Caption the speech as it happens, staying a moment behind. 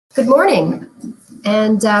Good morning,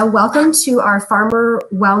 and welcome to our Farmer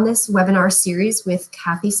Wellness webinar series with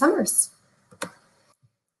Kathy Summers.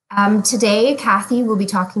 Today, Kathy will be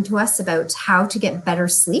talking to us about how to get better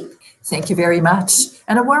sleep. Thank you very much,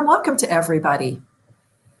 and a warm welcome to everybody.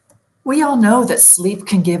 We all know that sleep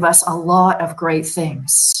can give us a lot of great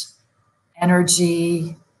things.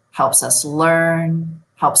 Energy, helps us learn,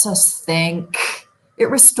 helps us think, it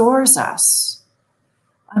restores us.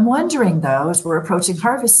 I'm wondering though, as we're approaching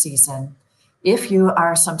harvest season, if you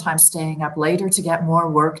are sometimes staying up later to get more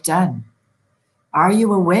work done. Are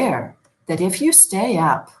you aware that if you stay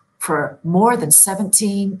up for more than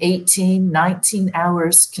 17, 18, 19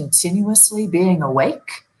 hours continuously being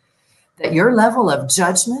awake, that your level of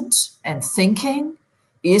judgment and thinking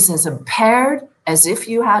is as impaired as if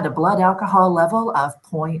you had a blood alcohol level of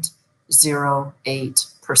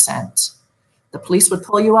 0.08%. The police would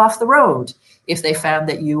pull you off the road if they found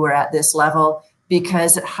that you were at this level,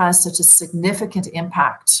 because it has such a significant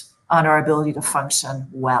impact on our ability to function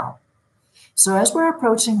well. So as we're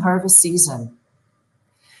approaching harvest season,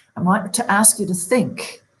 I want to ask you to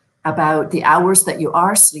think about the hours that you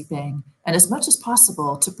are sleeping, and as much as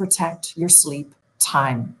possible to protect your sleep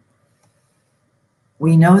time.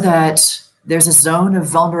 We know that there's a zone of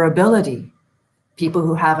vulnerability. People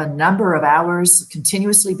who have a number of hours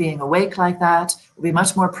continuously being awake like that will be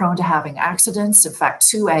much more prone to having accidents. In fact,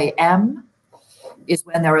 2 a.m. is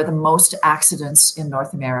when there are the most accidents in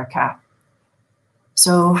North America.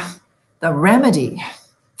 So the remedy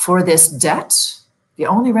for this debt, the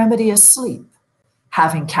only remedy is sleep.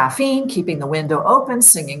 Having caffeine, keeping the window open,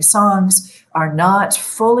 singing songs are not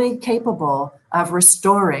fully capable of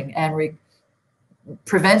restoring and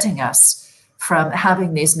preventing us from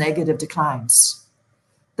having these negative declines.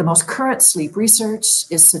 The most current sleep research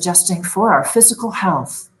is suggesting for our physical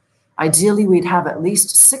health, ideally we'd have at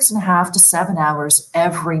least 6.5 to 7 hours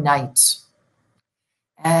every night.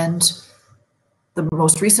 And the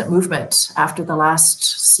most recent movement after the last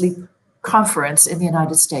sleep conference in the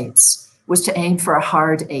United States was to aim for a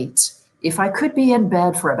hard 8. If I could be in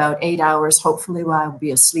bed for about 8 hours, hopefully I will be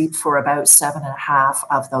asleep for about 7.5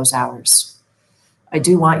 of those hours. I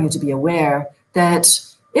do want you to be aware that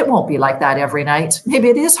it won't be like that every night. Maybe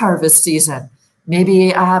it is harvest season.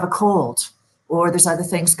 Maybe I have a cold, or there's other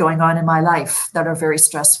things going on in my life that are very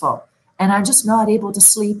stressful, and I'm just not able to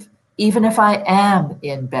sleep even if I am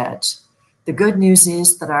in bed. The good news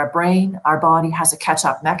is that our brain, our body has a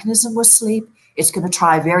catch-up mechanism with sleep. It's going to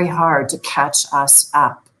try very hard to catch us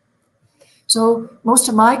up. So most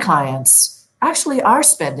of my clients actually are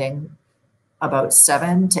spending about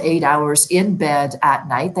 7 to 8 hours in bed at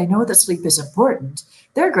night. They know that sleep is important.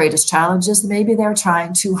 Their greatest challenge is maybe they're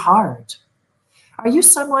trying too hard. Are you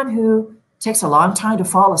someone who takes a long time to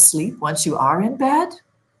fall asleep once you are in bed?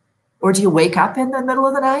 Or do you wake up in the middle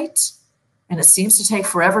of the night and it seems to take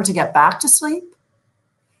forever to get back to sleep?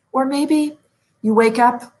 Or maybe you wake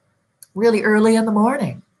up really early in the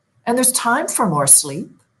morning and there's time for more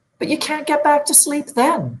sleep, but you can't get back to sleep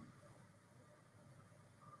then.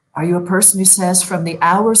 Are you a person who says, from the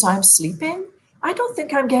hours I'm sleeping, I don't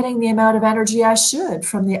think I'm getting the amount of energy I should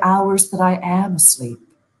from the hours that I am asleep?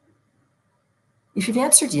 If you've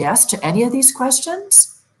answered yes to any of these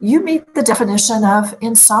questions, you meet the definition of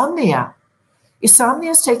insomnia. Insomnia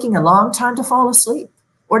is taking a long time to fall asleep,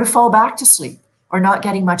 or to fall back to sleep, or not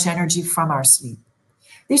getting much energy from our sleep.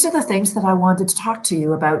 These are the things that I wanted to talk to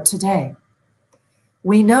you about today.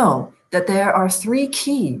 We know that there are 3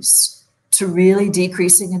 keys to really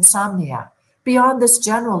decreasing insomnia, beyond this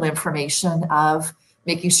general information of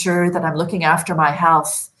making sure that I'm looking after my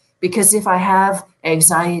health. Because if I have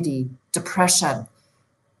anxiety, depression,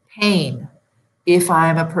 pain, if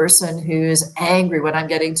I'm a person who is angry when I'm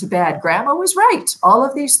getting to bed, Grandma was right. All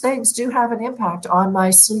of these things do have an impact on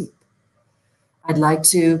my sleep. I'd like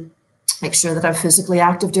to make sure that I'm physically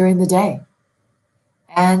active during the day,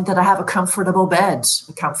 and that I have a comfortable bed,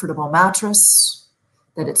 a comfortable mattress,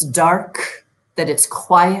 that it's dark, that it's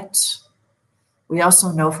quiet. We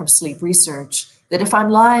also know from sleep research that if I'm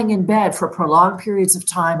lying in bed for prolonged periods of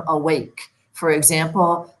time awake, for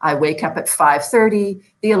example, I wake up at 5:30,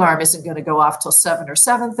 the alarm isn't going to go off till 7 or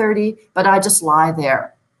 7:30, but I just lie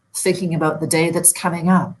there thinking about the day that's coming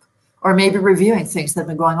up, or maybe reviewing things that have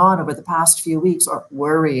been going on over the past few weeks, or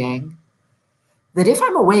worrying, that if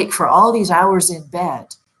I'm awake for all these hours in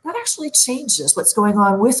bed, that actually changes what's going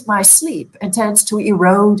on with my sleep and tends to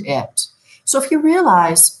erode it. So if you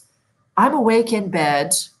realize I'm awake in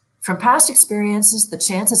bed, from past experiences, the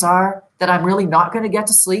chances are that I'm really not going to get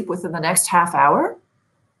to sleep within the next half hour,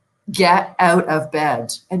 get out of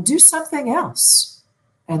bed and do something else.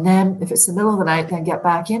 And then if it's the middle of the night, then get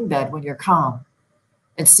back in bed when you're calm.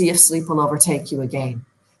 and see if sleep will overtake you again.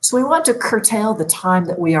 So we want to curtail the time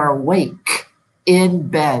that we are awake in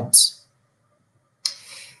bed.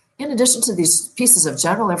 In addition to these pieces of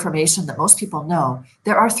general information that most people know,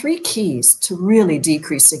 there are 3 keys to really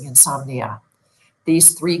decreasing insomnia.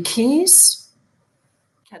 These 3 keys: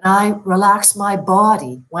 can I relax my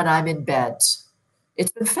body when I'm in bed?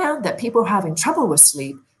 It's been found that people having trouble with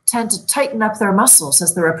sleep tend to tighten up their muscles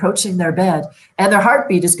as they're approaching their bed, and their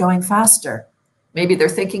heartbeat is going faster. Maybe they're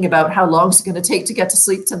thinking about how long it's going to take to get to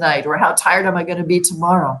sleep tonight, or how tired am I going to be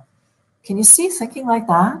tomorrow. Can you see thinking like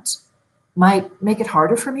that might make it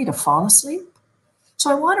harder for me to fall asleep?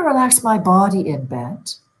 So I want to relax my body in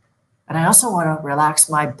bed, and I also want to relax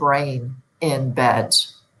my brain in bed.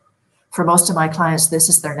 For most of my clients, this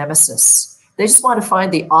is their nemesis. They just want to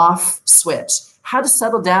find the off switch, how to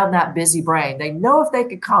settle down that busy brain. They know if they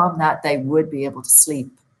could calm that, they would be able to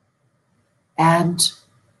sleep. And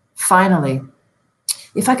finally,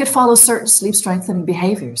 if I could follow certain sleep strengthening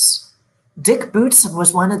behaviors. Dick Bootson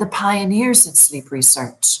was one of the pioneers in sleep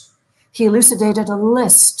research. He elucidated a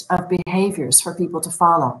list of behaviors for people to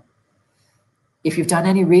follow. If you've done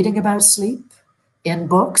any reading about sleep in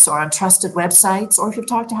books or on trusted websites, or if you've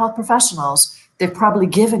talked to health professionals, they've probably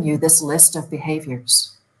given you this list of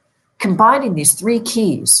behaviors. Combining these 3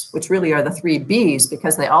 keys, which really are the 3 B's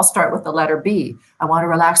because they all start with the letter B. I want to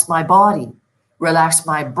relax my body, relax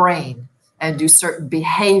my brain, and do certain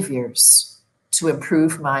behaviors to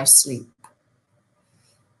improve my sleep.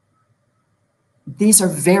 These are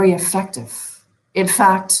very effective. In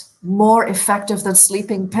fact, more effective than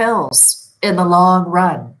sleeping pills in the long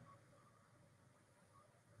run.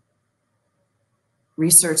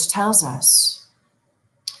 Research tells us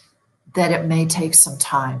that it may take some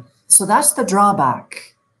time. So that's the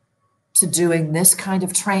drawback to doing this kind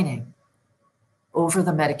of training over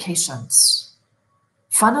the medications.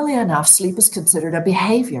 Funnily enough, sleep is considered a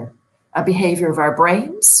behavior of our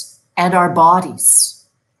brains and our bodies.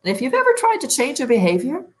 And if you've ever tried to change a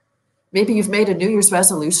behavior, maybe you've made a New Year's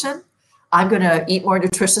resolution, I'm going to eat more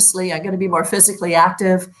nutritiously, I'm going to be more physically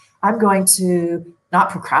active, I'm going to not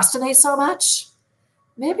procrastinate so much.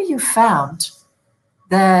 Maybe you found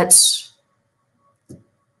that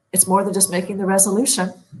it's more than just making the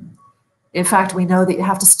resolution. In fact, we know that you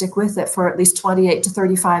have to stick with it for at least 28 to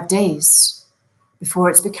 35 days before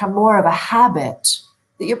it's become more of a habit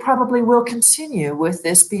that you probably will continue with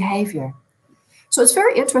this behavior. So it's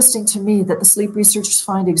very interesting to me that the sleep researchers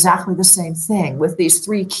find exactly the same thing with these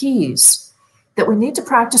 3 keys, that we need to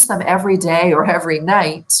practice them every day or every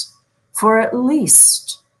night for at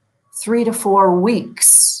least 3 to 4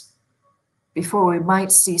 weeks before we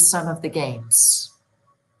might see some of the gains.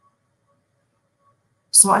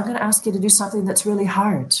 So I'm going to ask you to do something that's really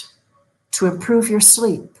hard to improve your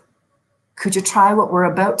sleep. Could you try what we're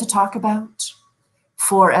about to talk about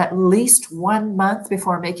for at least 1 month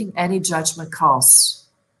before making any judgment calls?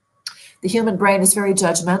 The human brain is very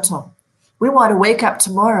judgmental. We want to wake up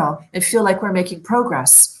tomorrow and feel like we're making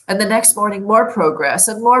progress, and the next morning more progress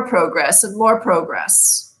and more progress and more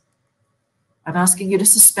progress. I'm asking you to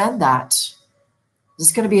suspend that.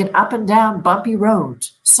 It's going to be an up and down, bumpy road.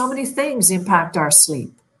 So many things impact our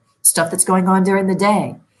sleep. Stuff that's going on during the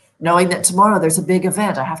day. Knowing that tomorrow there's a big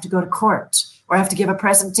event, I have to go to court, or I have to give a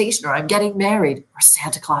presentation, or I'm getting married, or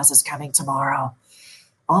Santa Claus is coming tomorrow.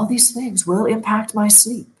 All these things will impact my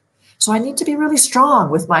sleep. So I need to be really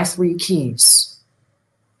strong with my 3 keys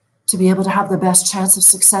to be able to have the best chance of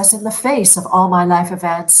success in the face of all my life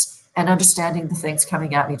events and understanding the things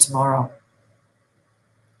coming at me tomorrow.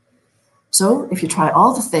 So if you try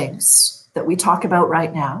all the things that we talk about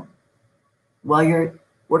right now, while you're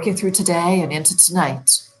working through today and into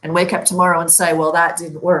tonight, and wake up tomorrow and say, well, that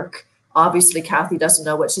didn't work. Obviously, Kathy doesn't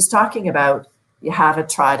know what she's talking about. You haven't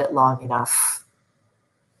tried it long enough.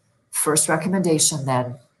 First recommendation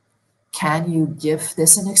then, can you give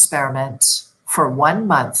this an experiment for 1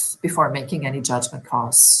 month before making any judgment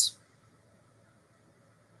calls?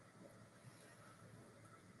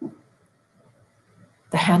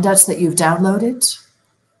 The handouts that you've downloaded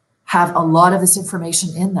have a lot of this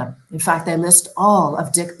information in them. In fact, they list all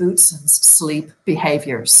of Dick Bootson's sleep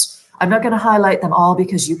behaviors. I'm not going to highlight them all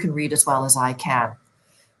because you can read as well as I can.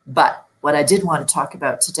 But what I did want to talk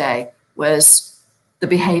about today was the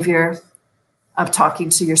behavior of talking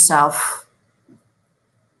to yourself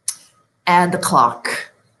and the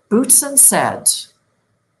clock. Bootson said,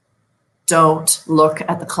 don't look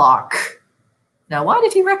at the clock. Now, why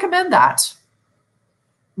did he recommend that?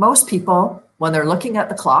 Most people, when they're looking at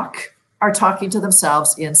the clock, are talking to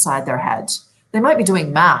themselves inside their head. They might be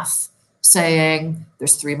doing math, saying,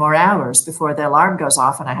 there's 3 more hours before the alarm goes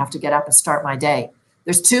off and I have to get up and start my day.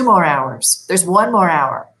 There's 2 more hours. There's 1 more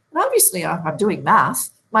hour. And obviously, I'm doing math.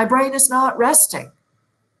 My brain is not resting.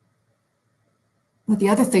 But the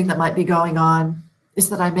other thing that might be going on is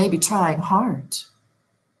that I may be trying hard.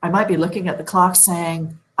 I might be looking at the clock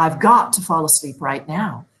saying, I've got to fall asleep right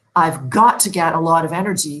now. I've got to get a lot of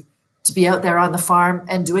energy to be out there on the farm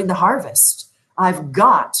and doing the harvest. I've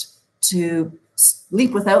got to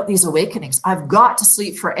sleep without these awakenings. I've got to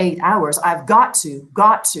sleep for 8 hours. I've got to.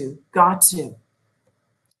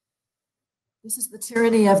 This is the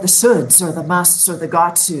tyranny of the shoulds or the musts or the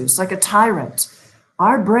got tos, like a tyrant.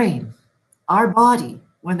 Our brain, our body,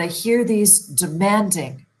 when they hear these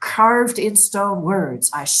demanding, carved in stone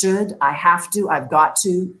words, I should, I have to, I've got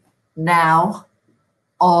to, now,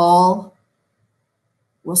 all,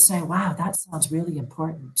 will say, wow, that sounds really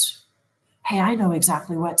important. Hey, I know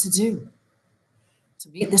exactly what to do. To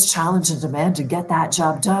meet this challenge and demand to get that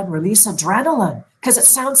job done, release adrenaline, because it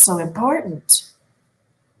sounds so important.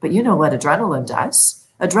 But you know what adrenaline does?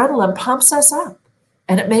 Adrenaline pumps us up,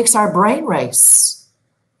 and it makes our brain race.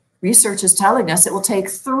 Research is telling us it will take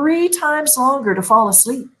 3 times longer to fall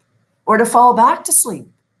asleep or to fall back to sleep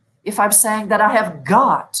if I'm saying that I have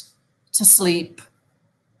got to sleep,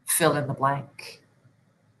 fill in the blank.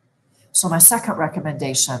 So my second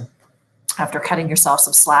recommendation, after cutting yourself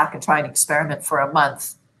some slack and trying to experiment for a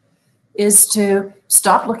month, is to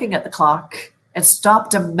stop looking at the clock and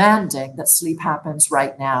stop demanding that sleep happens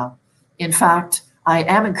right now. In fact, I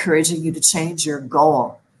am encouraging you to change your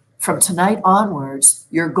goal. From tonight onwards,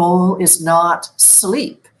 your goal is not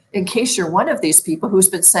sleep. In case you're one of these people who's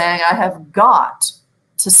been saying, I have got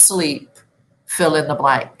to sleep, fill in the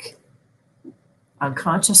blank.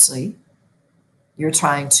 Unconsciously, you're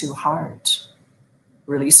trying too hard,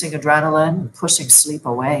 releasing adrenaline, pushing sleep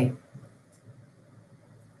away.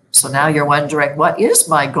 So now you're wondering, what is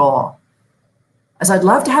my goal? As I'd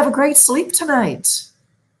love to have a great sleep tonight.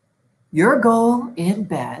 Your goal in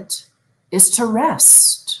bed is to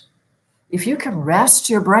rest. If you can rest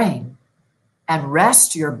your brain and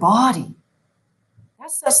rest your body,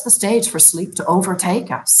 that sets the stage for sleep to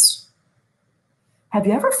overtake us. Have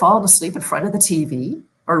you ever fallen asleep in front of the TV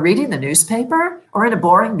or reading the newspaper or in a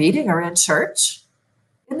boring meeting or in church?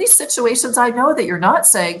 In these situations, I know that you're not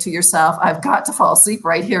saying to yourself, I've got to fall asleep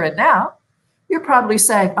right here and now. You're probably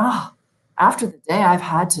saying, oh, after the day I've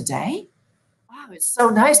had today, wow, it's so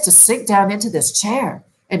nice to sink down into this chair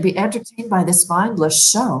and be entertained by this mindless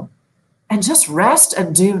show and just rest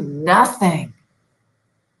and do nothing.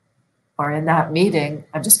 Or in that meeting,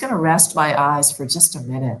 I'm just going to rest my eyes for just a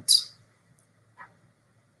minute.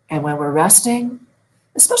 And when we're resting,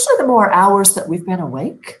 especially the more hours that we've been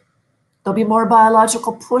awake, there'll be more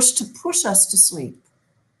biological push to push us to sleep.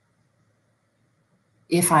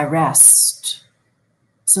 If I rest.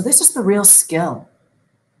 So this is the real skill.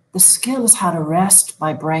 The skill is how to rest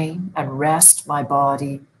my brain and rest my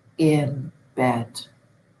body in bed.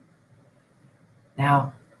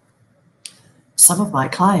 Now, some of my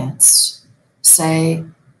clients say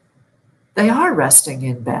they are resting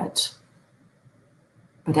in bed.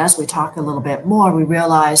 But as we talk a little bit more, we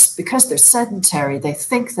realize because they're sedentary, they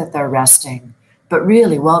think that they're resting. But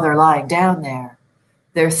really, while they're lying down there,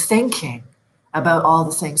 they're thinking about all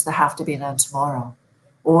the things that have to be done tomorrow.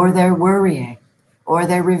 Or they're worrying, or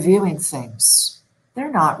they're reviewing things.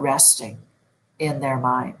 They're not resting in their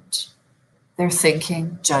mind. They're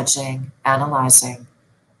thinking, judging, analyzing.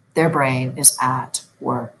 Their brain is at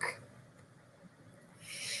work.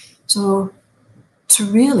 So to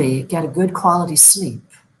really get a good quality sleep,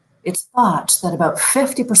 it's thought that about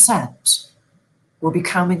 50% will be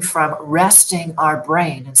coming from resting our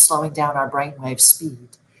brain and slowing down our brainwave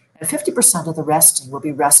speed. And 50% of the resting will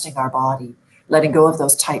be resting our body, letting go of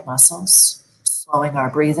those tight muscles, slowing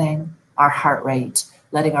our breathing, our heart rate,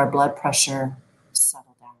 letting our blood pressure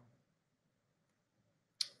settle down.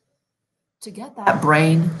 To get that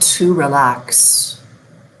brain to relax,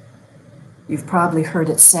 you've probably heard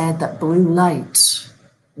it said that blue light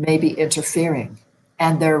may be interfering,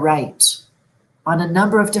 and they're right. On a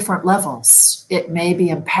number of different levels, it may be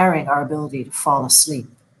impairing our ability to fall asleep.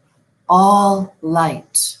 All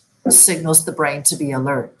light signals the brain to be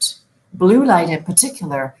alert. Blue light in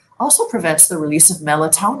particular also prevents the release of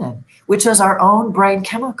melatonin, which is our own brain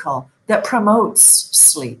chemical that promotes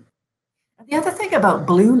sleep. And the other thing about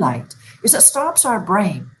blue light is it stops our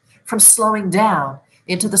brain from slowing down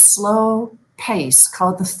into the slow pace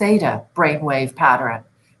called the theta brainwave pattern,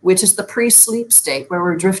 which is the pre-sleep state where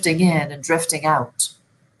we're drifting in and drifting out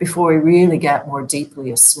before we really get more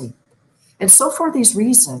deeply asleep. And so for these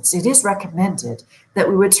reasons, it is recommended that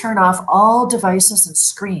we would turn off all devices and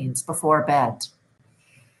screens before bed.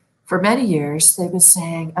 For many years, they've been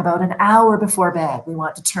saying about an hour before bed, we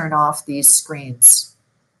want to turn off these screens.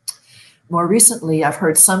 More recently, I've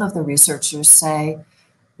heard some of the researchers say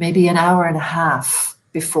maybe an hour and a half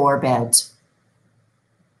before bed.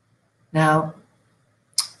 Now,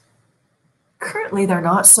 currently, they're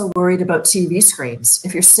not so worried about TV screens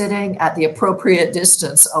if you're sitting at the appropriate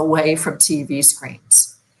distance away from TV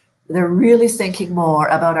screens. They're really thinking more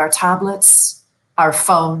about our tablets, our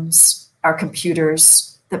phones, our computers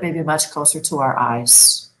that may be much closer to our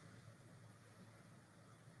eyes.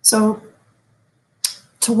 So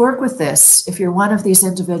to work with this, if you're one of these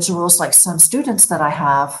individuals, like some students that I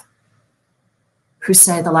have, who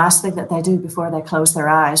say the last thing that they do before they close their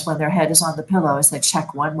eyes when their head is on the pillow is they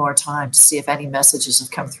check one more time to see if any messages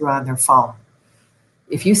have come through on their phone.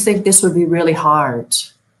 If you think this would be really hard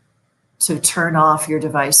to turn off your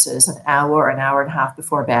devices an hour and a half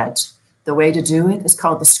before bed, the way to do it is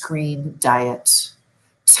called the screen diet.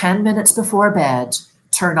 10 minutes before bed,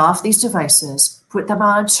 turn off these devices, put them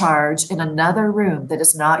on charge in another room that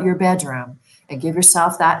is not your bedroom, and give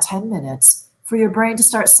yourself that 10 minutes for your brain to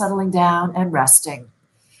start settling down and resting.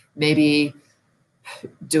 Maybe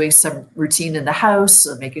doing some routine in the house,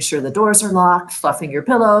 so making sure the doors are locked, fluffing your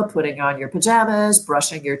pillow, putting on your pajamas,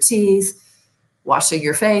 brushing your teeth, washing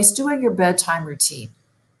your face, doing your bedtime routine.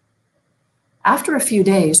 After a few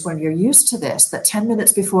days, when you're used to this, that 10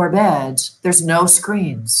 minutes before bed, there's no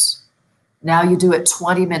screens. Now you do it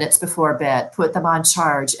 20 minutes before bed, put them on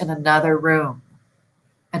charge in another room.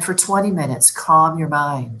 And for 20 minutes, calm your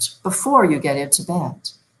mind before you get into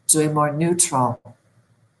bed, doing more neutral,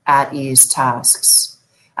 at ease tasks.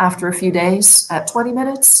 After a few days, at 20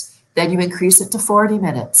 minutes, then you increase it to 40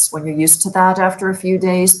 minutes. When you're used to that after a few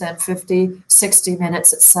days, then 50, 60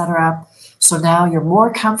 minutes, etc. So now you're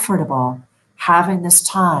more comfortable having this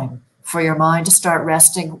time for your mind to start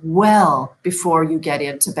resting well before you get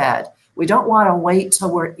into bed. We don't want to wait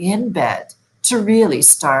till we're in bed to really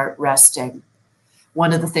start resting.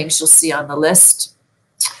 One of the things you'll see on the list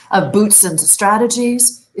of boots and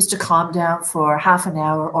strategies is to calm down for half an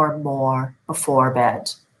hour or more before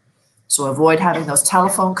bed. So avoid having those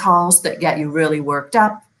telephone calls that get you really worked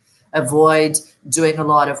up. Avoid doing a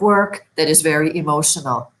lot of work that is very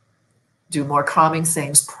emotional. Do more calming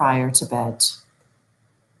things prior to bed.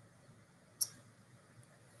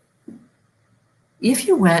 If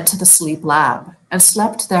you went to the sleep lab and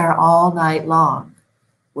slept there all night long,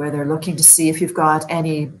 where they're looking to see if you've got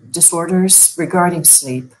any disorders regarding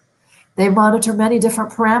sleep, they monitor many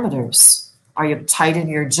different parameters. Are you tight in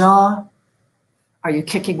your jaw? Are you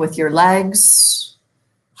kicking with your legs?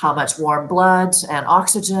 How much warm blood and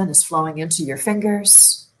oxygen is flowing into your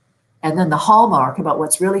fingers? And then the hallmark about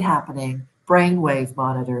what's really happening, brainwave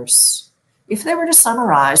monitors. If they were to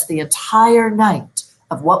summarize the entire night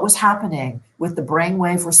of what was happening with the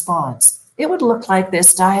brainwave response, it would look like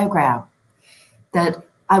this diagram. That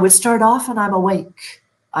I would start off and I'm awake.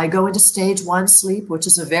 I go into stage 1 sleep, which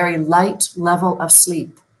is a very light level of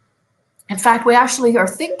sleep. In fact, we actually are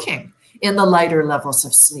thinking in the lighter levels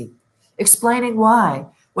of sleep, explaining why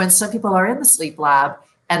when some people are in the sleep lab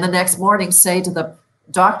and the next morning say to the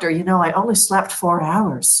doctor, you know, I only slept 4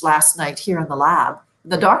 hours last night here in the lab.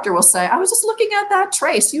 The doctor will say, I was just looking at that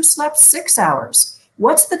trace. You slept 6 hours.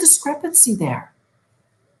 What's the discrepancy there?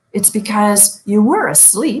 It's because you were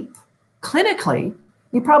asleep clinically.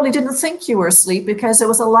 You probably didn't think you were asleep because it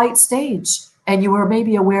was a light stage and you were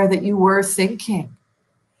maybe aware that you were thinking.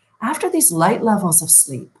 After these light levels of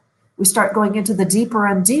sleep, we start going into the deeper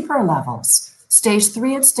and deeper levels. Stage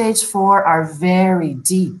 3 and stage 4 are very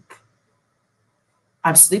deep.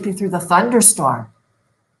 I'm sleeping through the thunderstorm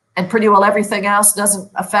and pretty well everything else doesn't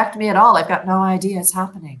affect me at all. I've got no idea it's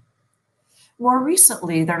happening. More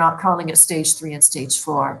recently, they're not calling it stage 3 and stage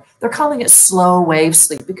 4. They're calling it slow wave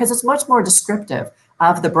sleep because it's much more descriptive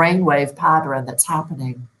of the brainwave pattern that's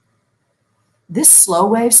happening. This slow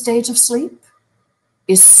wave stage of sleep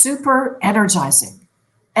is super energizing.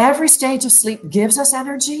 Every stage of sleep gives us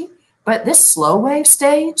energy, but this slow wave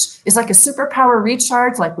stage is like a superpower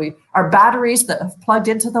recharge, like our batteries that have plugged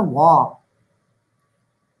into the wall.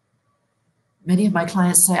 Many of my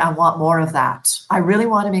clients say, I want more of that. I really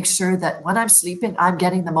want to make sure that when I'm sleeping, I'm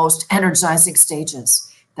getting the most energizing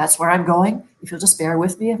stages. That's where I'm going. If you'll just bear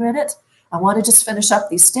with me a minute, I want to just finish up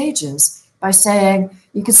these stages by saying,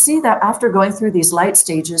 you can see that after going through these light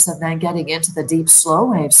stages and then getting into the deep slow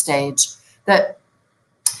wave stage, that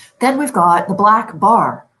then we've got the black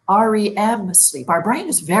bar, REM sleep. Our brain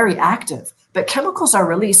is very active, but chemicals are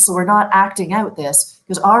released, so we're not acting out this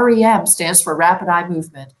because REM stands for rapid eye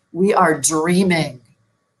movement. We are dreaming.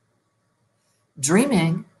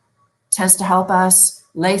 Dreaming tends to help us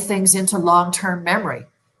lay things into long-term memory.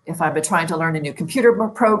 If I've been trying to learn a new computer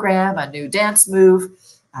program, a new dance move,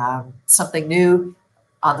 something new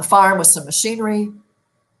on the farm with some machinery,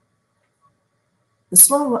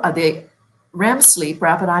 the REM sleep,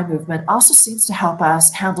 rapid eye movement, also seems to help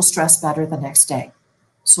us handle stress better the next day.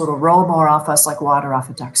 So it'll roll more off us like water off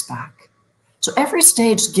a duck's back. So every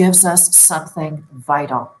stage gives us something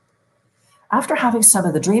vital. After having some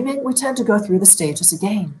of the dreaming, we tend to go through the stages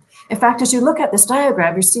again. In fact, as you look at this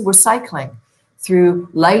diagram, you see we're cycling through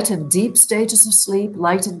light and deep stages of sleep,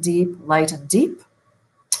 light and deep, light and deep.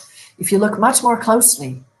 If you look much more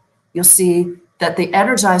closely, you'll see that the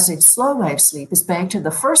energizing slow wave sleep is banked in the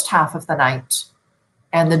first half of the night,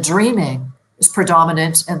 and the dreaming is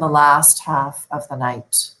predominant in the last half of the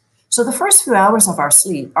night. So the first few hours of our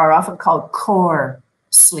sleep are often called core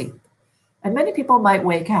sleep. And many people might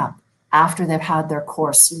wake up after they've had their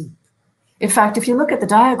core sleep. In fact, if you look at the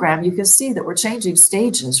diagram, you can see that we're changing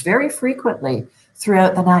stages very frequently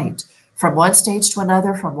throughout the night, from one stage to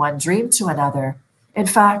another, from one dream to another. In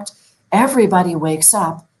fact, everybody wakes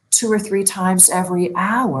up 2 or 3 times every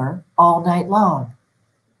hour all night long.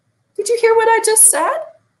 Did you hear what I just said?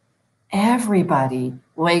 Everybody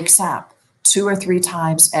wakes up 2 or 3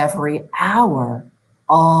 times every hour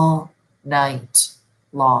all night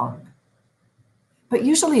long. But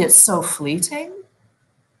usually it's so fleeting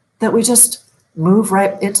that we just move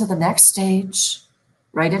right into the next stage,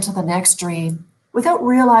 right into the next dream, without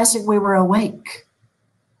realizing we were awake,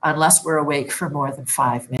 unless we're awake for more than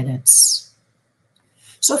 5 minutes.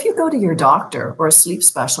 So if you go to your doctor or a sleep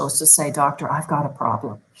specialist to say, "Doctor, I've got a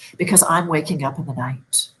problem because I'm waking up in the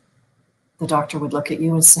night," the doctor would look at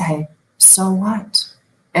you and say, "So what?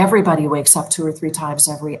 Everybody wakes up 2 or 3 times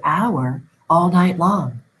every hour all night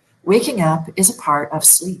long. Waking up is a part of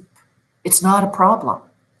sleep. It's not a problem.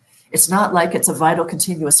 It's not like it's a vital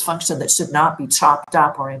continuous function that should not be chopped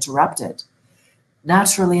up or interrupted.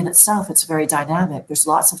 Naturally in itself, it's very dynamic. There's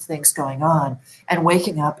lots of things going on, and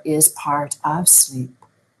waking up is part of sleep."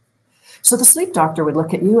 So the sleep doctor would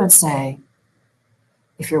look at you and say,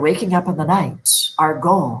 if you're waking up in the night, our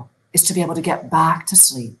goal is to be able to get back to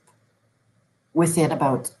sleep within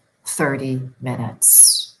about 30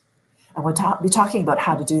 minutes. And we'll be talking about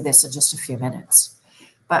how to do this in just a few minutes.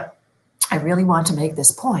 But I really want to make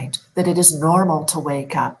this point that it is normal to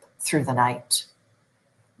wake up through the night.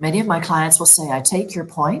 Many of my clients will say, "I take your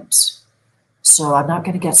point, so I'm not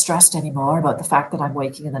going to get stressed anymore about the fact that I'm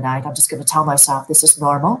waking in the night. I'm just going to tell myself this is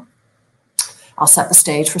normal. I'll set the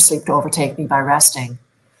stage for sleep to overtake me by resting."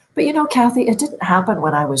 But you know, Kathy, it didn't happen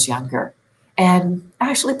when I was younger. And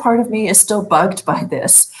actually, part of me is still bugged by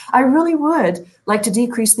this. I really would like to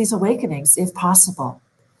decrease these awakenings if possible.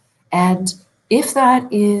 And if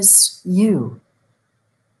that is you,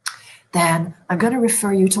 then I'm going to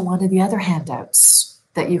refer you to one of the other handouts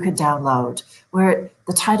that you can download, where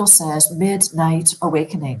the title says Midnight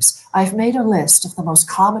Awakenings. I've made a list of the most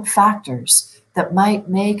common factors that might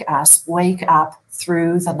make us wake up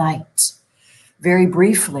through the night. Very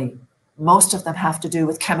briefly, most of them have to do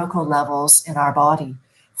with chemical levels in our body.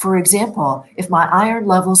 For example, if my iron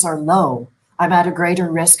levels are low, I'm at a greater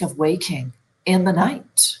risk of waking in the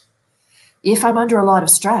night. If I'm under a lot of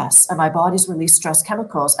stress and my body's released stress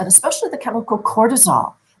chemicals, and especially the chemical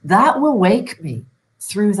cortisol, that will wake me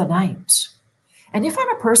through the night. And if I'm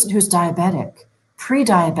a person who's diabetic,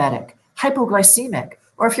 pre-diabetic, hypoglycemic,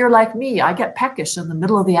 or if you're like me, I get peckish in the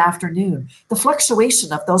middle of the afternoon, the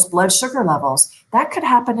fluctuation of those blood sugar levels, that could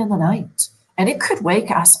happen in the night, and it could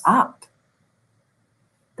wake us up.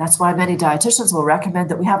 That's why many dietitians will recommend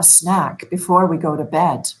that we have a snack before we go to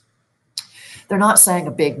bed. They're not saying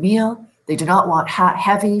a big meal. They do not want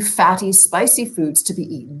heavy, fatty, spicy foods to be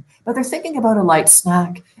eaten, but they're thinking about a light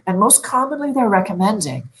snack. And most commonly, they're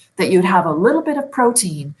recommending that you'd have a little bit of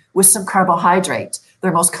protein with some carbohydrate.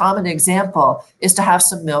 Their most common example is to have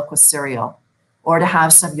some milk with cereal, or to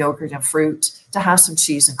have some yogurt and fruit, to have some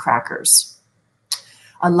cheese and crackers.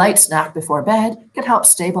 A light snack before bed can help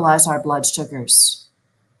stabilize our blood sugars.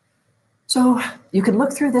 So you can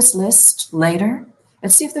look through this list later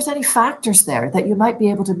and see if there's any factors there that you might be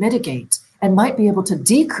able to mitigate and might be able to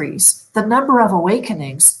decrease the number of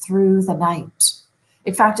awakenings through the night.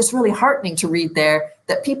 In fact, it's really heartening to read there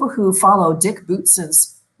that people who follow Dick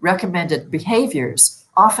Bootson's recommended behaviors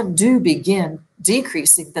often do begin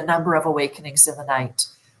decreasing the number of awakenings in the night.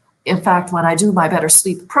 In fact, when I do my Better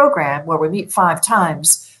Sleep program, where we meet 5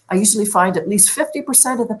 times, I usually find at least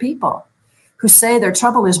 50% of the people who say their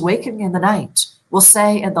trouble is waking in the night will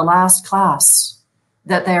say in the last class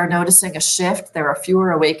that they are noticing a shift, there are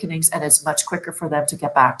fewer awakenings, and it's much quicker for them to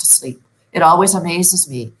get back to sleep. It always amazes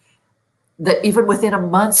me that even within a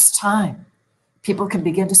month's time, people can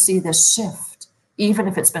begin to see this shift even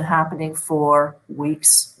if it's been happening for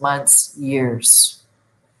weeks, months, years.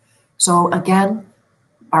 So again,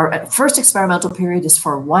 our first experimental period is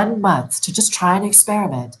for 1 month to just try and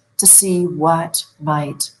experiment to see what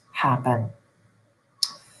might happen.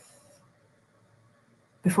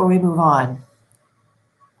 Before we move on,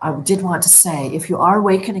 I did want to say, if you are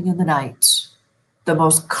awakening in the night, the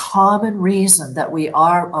most common reason that we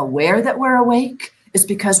are aware that we're awake is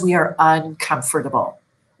because we are uncomfortable.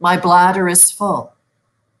 My bladder is full,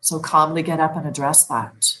 so calmly get up and address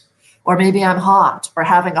that. Or maybe I'm hot or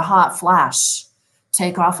having a hot flash.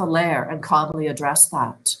 Take off a layer and calmly address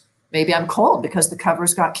that. Maybe I'm cold because the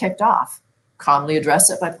covers got kicked off. Calmly address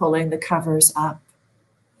it by pulling the covers up.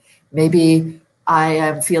 Maybe I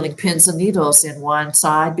am feeling pins and needles in one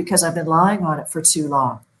side because I've been lying on it for too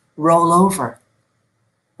long. Roll over.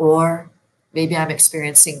 Or maybe I'm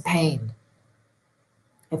experiencing pain.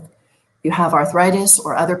 If you have arthritis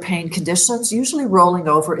or other pain conditions, usually rolling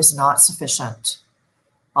over is not sufficient.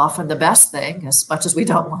 Often the best thing, as much as we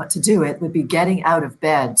don't want to do it, would be getting out of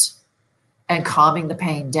bed and calming the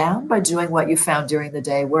pain down by doing what you found during the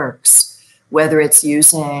day works. Whether it's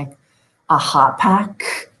using a hot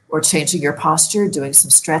pack or changing your posture, doing some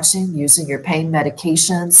stretching, using your pain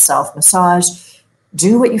medications, self-massage.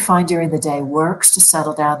 Do what you find during the day works to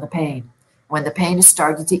settle down the pain. When the pain is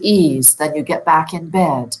starting to ease, then you get back in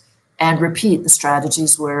bed and repeat the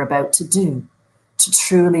strategies we're about to do to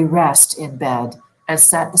truly rest in bed and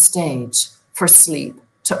set the stage for sleep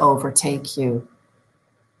to overtake you.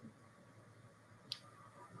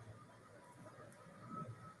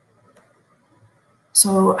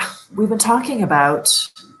 So we've been talking about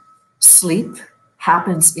sleep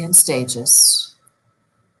happens in stages.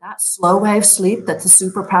 That slow wave sleep that's the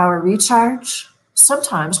superpower recharge,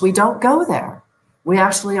 sometimes we don't go there. We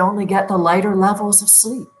actually only get the lighter levels of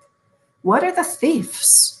sleep. What are the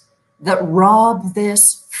thieves that rob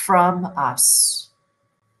this from us?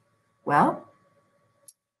 Well,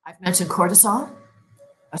 I've mentioned cortisol,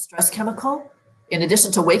 a stress chemical. In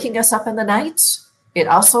addition to waking us up in the night, it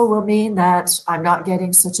also will mean that I'm not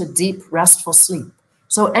getting such a deep, restful sleep.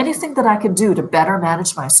 So anything that I can do to better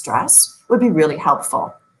manage my stress would be really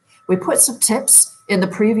helpful. We put some tips in the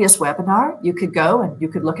previous webinar. You could go and you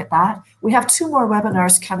could look at that. We have 2 more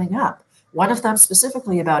webinars coming up. One of them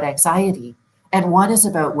specifically about anxiety, and one is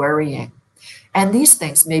about worrying. And these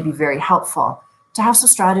things may be very helpful to have some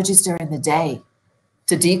strategies during the day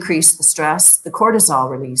to decrease the stress, the cortisol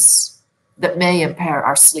release that may impair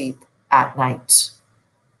our sleep at night.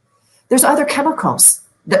 There's other chemicals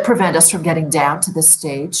that prevent us from getting down to this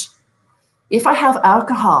stage. If I have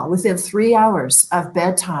alcohol within 3 hours of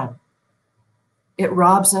bedtime, it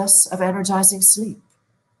robs us of energizing sleep.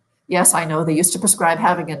 Yes, I know they used to prescribe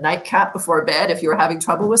having a nightcap before bed if you were having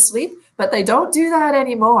trouble with sleep, but they don't do that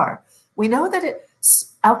anymore. We know that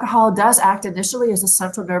alcohol does act initially as a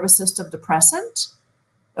central nervous system depressant,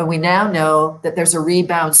 and we now know that there's a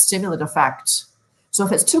rebound stimulant effect. So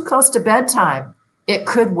if it's too close to bedtime, it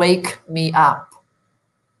could wake me up.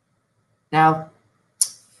 Now,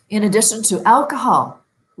 in addition to alcohol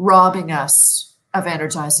robbing us of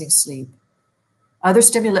energizing sleep, other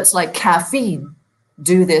stimulants like caffeine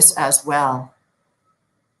do this as well.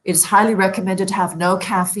 It is highly recommended to have no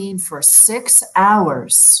caffeine for 6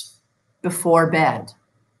 hours before bed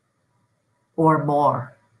or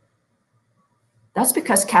more. That's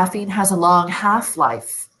because caffeine has a long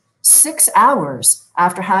half-life. 6 hours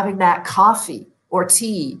after having that coffee or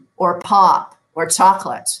tea or pop or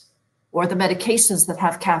chocolate or the medications that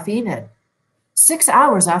have caffeine in. 6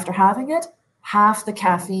 hours after having it, half the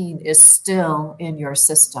caffeine is still in your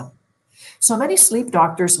system. So many sleep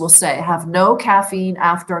doctors will say, have no caffeine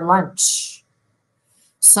after lunch.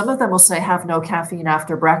 Some of them will say, have no caffeine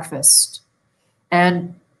after breakfast.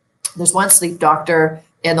 And there's one sleep doctor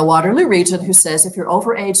in the Waterloo region who says, if you're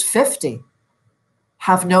over age 50,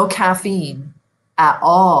 have no caffeine at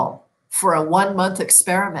all for a 1-month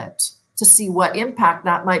experiment to see what impact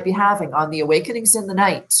that might be having on the awakenings in the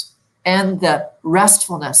night and the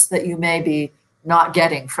restfulness that you may be not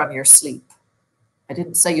getting from your sleep. I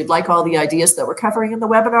didn't say you'd like all the ideas that we're covering in the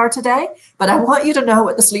webinar today, but I want you to know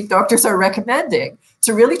what the sleep doctors are recommending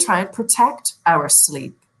to really try and protect our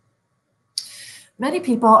sleep. Many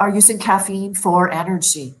people are using caffeine for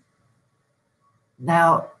energy.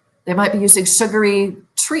 Now, they might be using sugary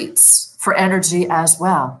treats for energy as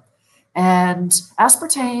well. And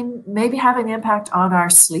aspartame may be having an impact on our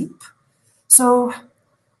sleep. So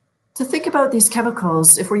to think about these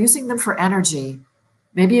chemicals, if we're using them for energy,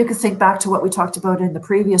 maybe you could think back to what we talked about in the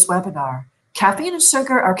previous webinar. Caffeine and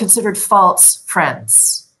sugar are considered false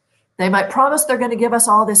friends. They might promise they're going to give us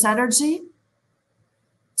all this energy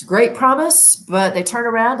It's a great promise, but they turn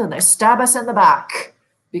around and they stab us in the back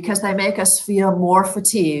because they make us feel more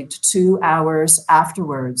fatigued 2 hours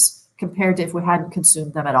afterwards compared to if we hadn't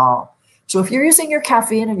consumed them at all. So if you're using your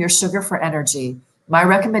caffeine and your sugar for energy, my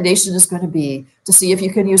recommendation is going to be to see if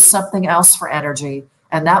you can use something else for energy,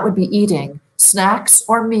 and that would be eating snacks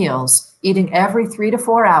or meals, eating every 3 to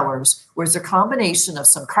 4 hours, where it's a combination of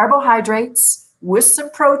some carbohydrates with some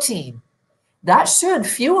protein. That should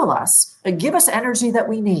fuel us and give us energy that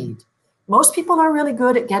we need. Most people are really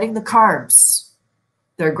good at getting the carbs.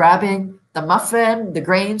 They're grabbing the muffin, the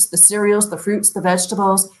grains, the cereals, the fruits, the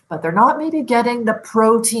vegetables, but they're not maybe getting the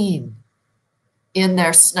protein in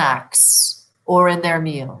their snacks or in their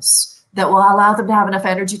meals that will allow them to have enough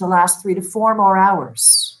energy to last 3 to 4 more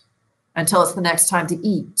hours until it's the next time to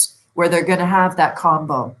eat, where they're going to have that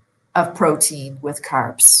combo of protein with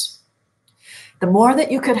carbs. The more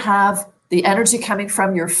that you could have the energy coming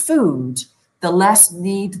from your food, the less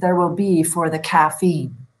need there will be for the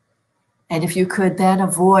caffeine. And if you could then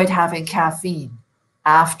avoid having caffeine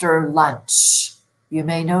after lunch, you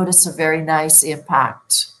may notice a very nice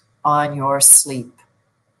impact on your sleep.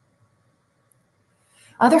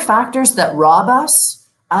 Other factors that rob us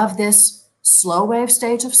of this slow wave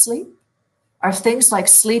stage of sleep are things like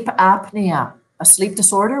sleep apnea, a sleep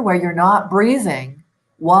disorder where you're not breathing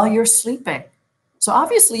while you're sleeping. So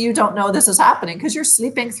obviously you don't know this is happening because you're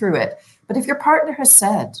sleeping through it. But if your partner has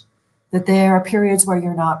said that there are periods where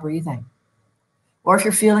you're not breathing, or if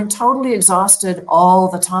you're feeling totally exhausted all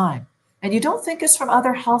the time, and you don't think it's from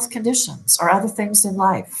other health conditions or other things in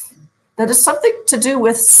life, that it's something to do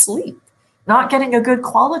with sleep, not getting a good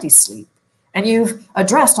quality sleep, and you've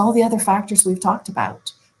addressed all the other factors we've talked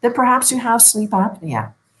about, then perhaps you have sleep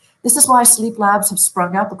apnea. This is why sleep labs have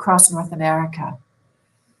sprung up across North America.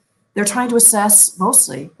 They're trying to assess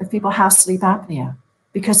mostly if people have sleep apnea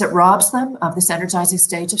because it robs them of this energizing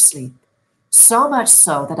stage of sleep. So much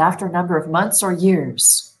so that after a number of months or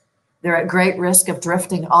years, they're at great risk of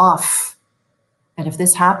drifting off. And if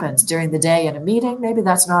this happens during the day in a meeting, maybe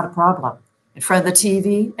that's not a problem. In front of the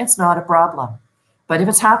TV, it's not a problem. But if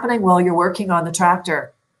it's happening while you're working on the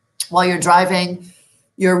tractor, while you're driving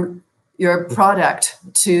your product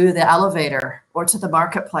to the elevator or to the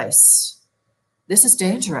marketplace, this is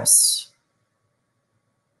dangerous.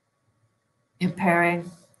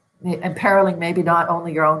 Imperiling maybe not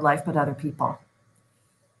only your own life, but other people.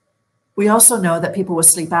 We also know that people with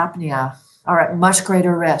sleep apnea are at much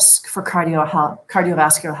greater risk for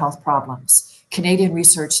cardiovascular health problems. Canadian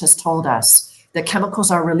research has told us that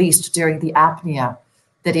chemicals are released during the apnea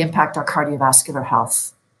that impact our cardiovascular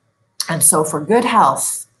health. And so for good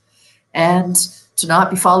health and to not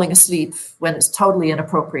be falling asleep when it's totally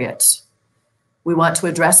inappropriate, we want to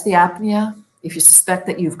address the apnea. If you suspect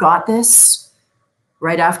that you've got this,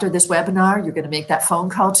 right after this webinar, you're going to make that phone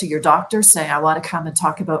call to your doctor saying, I want to come and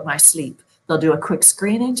talk about my sleep. They'll do a quick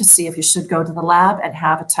screening to see if you should go to the lab and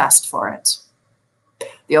have a test for it.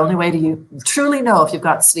 The only way to truly know if you've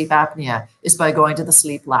got sleep apnea is by going to the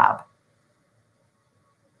sleep lab.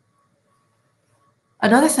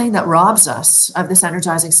 Another thing that robs us of this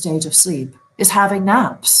energizing stage of sleep is having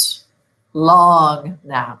naps, long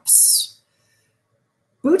naps.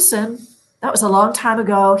 Bootson, that was a long time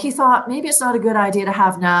ago. He thought maybe it's not a good idea to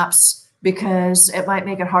have naps because it might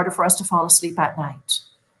make it harder for us to fall asleep at night.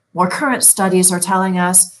 More current studies are telling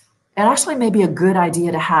us it actually may be a good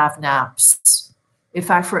idea to have naps. In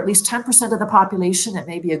fact, for at least 10% of the population, it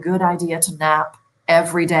may be a good idea to nap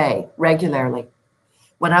every day, regularly.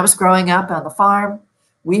 When I was growing up on the farm,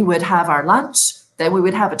 we would have our lunch, then we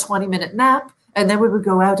would have a 20-minute nap, and then we would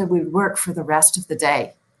go out and we would work for the rest of the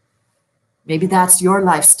day. Maybe that's your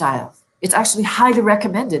lifestyle. It's actually highly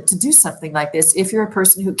recommended to do something like this if you're a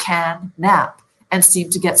person who can nap and seem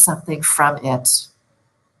to get something from it.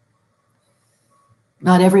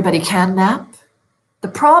 Not everybody can nap. The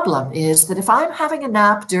problem is that if I'm having a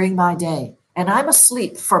nap during my day and I'm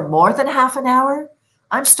asleep for more than half an hour,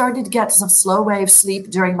 I'm starting to get some slow wave sleep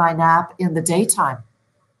during my nap in the daytime,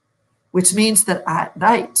 which means that at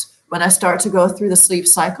night, when I start to go through the sleep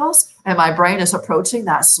cycles and my brain is approaching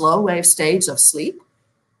that slow wave stage of sleep,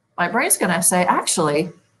 my brain's going to say,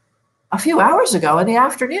 actually, a few hours ago in the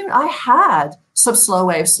afternoon, I had some slow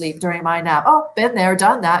wave sleep during my nap. Oh, been there,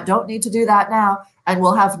 done that. Don't need to do that now. And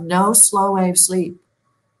we'll have no slow wave sleep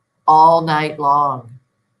all night long.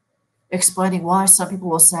 Explaining why some people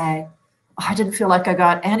will say, I didn't feel like I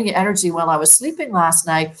got any energy while I was sleeping last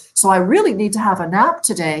night, so I really need to have a nap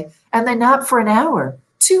today. And they nap for an hour,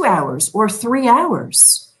 2 hours, or 3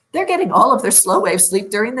 hours. They're getting all of their slow wave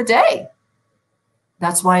sleep during the day.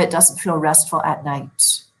 That's why it doesn't feel restful at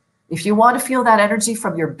night. If you want to feel that energy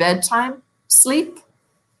from your bedtime sleep,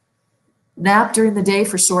 Nap during the day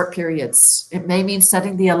for short periods. It may mean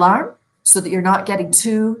setting the alarm so that you're not getting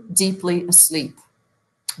too deeply asleep,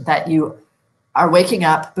 that you are waking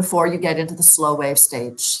up before you get into the slow wave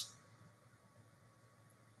stage.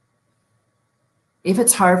 If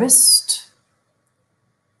it's harvest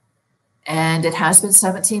and it has been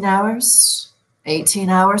 17 hours, 18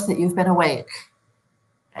 hours that you've been awake,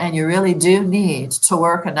 and you really do need to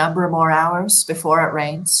work a number of more hours before it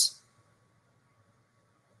rains,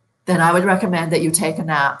 then I would recommend that you take a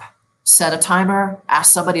nap. Set a timer,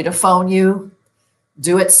 ask somebody to phone you,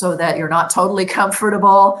 do it so that you're not totally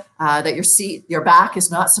comfortable, that your back is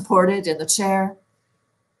not supported in the chair,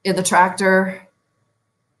 in the tractor,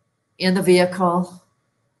 in the vehicle,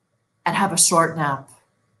 and have a short nap.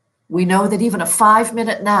 We know that even a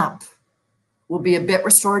 5-minute nap will be a bit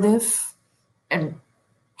restorative and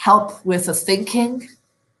help with the thinking,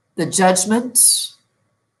 the judgment,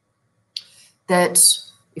 that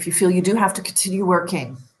if you feel you do have to continue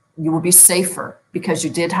working, you will be safer because you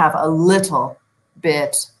did have a little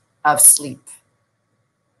bit of sleep.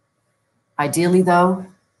 Ideally, though,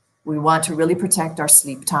 we want to really protect our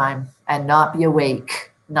sleep time and not be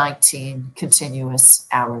awake 19 continuous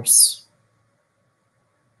hours.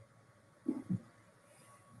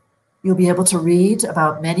 You'll be able to read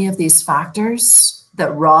about many of these factors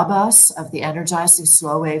that rob us of the energizing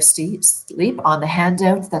slow wave sleep on the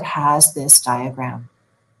handout that has this diagram.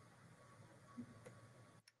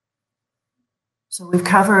 So we've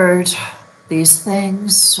covered these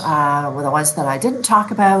things. The ones that I didn't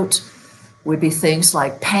talk about would be things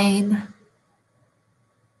like pain,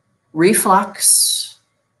 reflux,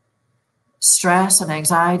 stress and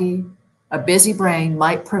anxiety. A busy brain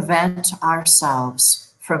might prevent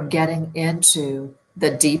ourselves from getting into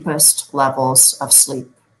the deepest levels of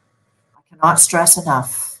sleep. I cannot stress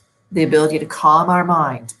enough the ability to calm our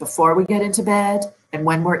mind before we get into bed and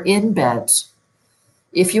when we're in bed.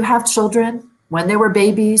 If you have children, when they were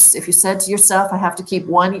babies, if you said to yourself, I have to keep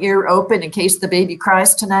one ear open in case the baby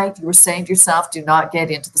cries tonight, you were saying to yourself, do not get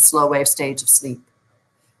into the slow wave stage of sleep.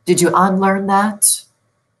 Did you unlearn that?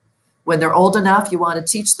 When they're old enough, you want to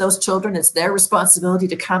teach those children it's their responsibility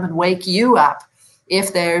to come and wake you up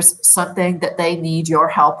if there's something that they need your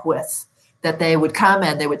help with, that they would come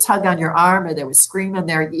and they would tug on your arm or they would scream in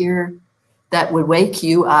their ear that would wake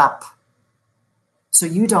you up. So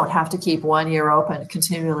you don't have to keep one ear open,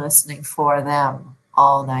 continue listening for them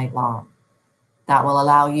all night long. That will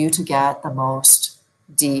allow you to get the most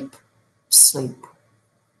deep sleep.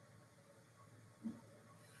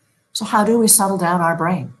 So how do we settle down our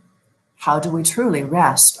brain? How do we truly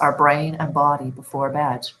rest our brain and body before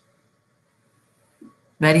bed?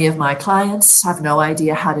 Many of my clients have no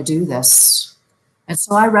idea how to do this. And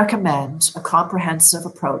so I recommend a comprehensive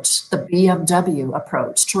approach, the BMW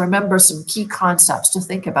approach, to remember some key concepts to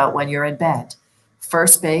think about when you're in bed.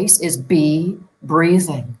 First base is B,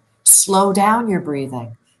 breathing. Slow down your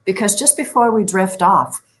breathing, because just before we drift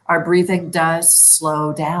off, our breathing does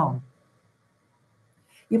slow down.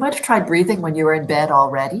 You might have tried breathing when you were in bed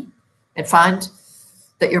already and find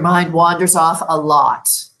that your mind wanders off a lot.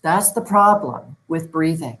 That's the problem with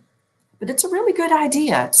breathing. But it's a really good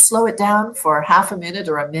idea to slow it down for half a minute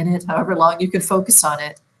or a minute, however long you can focus on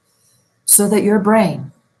it, so that your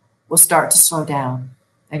brain will start to slow down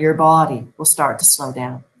and your body will start to slow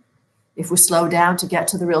down. If we slow down to get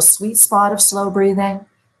to the real sweet spot of slow breathing,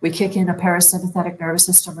 we kick in a parasympathetic nervous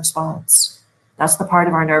system response. That's the part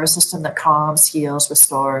of our nervous system that calms, heals,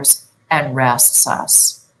 restores, and rests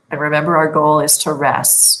us. And remember, our goal is to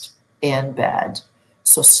rest in bed.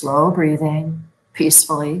 So slow breathing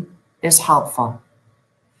peacefully is helpful.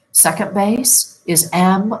 Second base is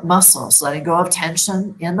M, muscles, letting go of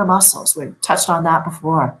tension in the muscles. We've touched on that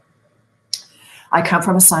before. I come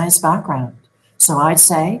from a science background, so I'd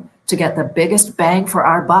say to get the biggest bang for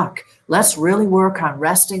our buck, let's really work on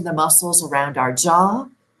resting the muscles around our jaw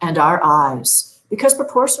and our eyes, because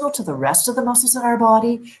proportional to the rest of the muscles in our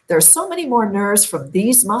body, there are so many more nerves from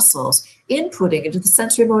these muscles inputting into the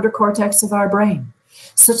sensory motor cortex of our brain,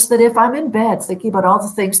 such that if I'm in bed thinking about all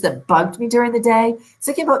the things that bugged me during the day,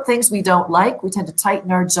 thinking about things we don't like, we tend to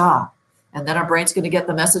tighten our jaw. And then our brain's going to get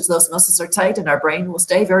the message those muscles are tight and our brain will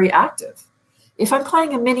stay very active. If I'm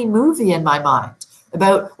playing a mini movie in my mind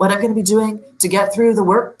about what I'm going to be doing to get through the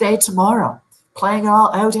work day tomorrow, playing it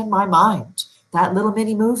all out in my mind, that little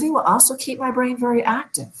mini movie will also keep my brain very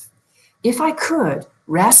active. If I could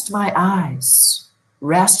rest my eyes,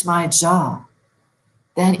 rest my jaw,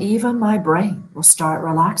 then even my brain will start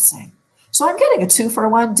relaxing. So I'm getting a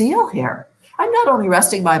 2-for-1 deal here. I'm not only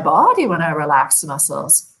resting my body when I relax the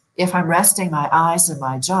muscles. If I'm resting my eyes and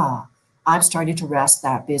my jaw, I'm starting to rest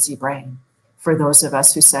that busy brain. for those of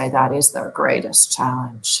us who say that is their greatest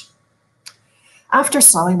challenge. After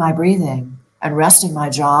slowing my breathing and resting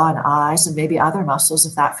my jaw and eyes and maybe other muscles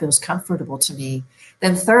if that feels comfortable to me,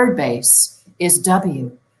 then third base is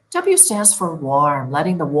W. W stands for warm,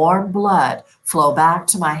 letting the warm blood flow back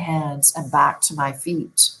to my hands and back to my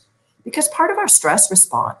feet. Because part of our stress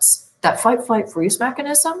response, that fight, flight, freeze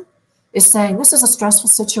mechanism, is saying this is a stressful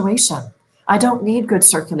situation. I don't need good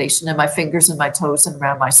circulation in my fingers and my toes and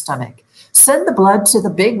around my stomach. Send the blood to the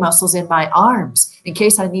big muscles in my arms in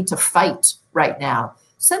case I need to fight right now.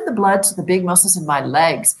 Send the blood to the big muscles in my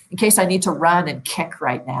legs in case I need to run and kick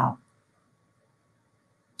right now.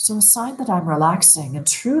 So a sign that I'm relaxing and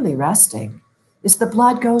truly resting is the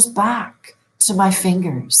blood goes back to my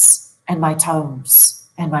fingers and my toes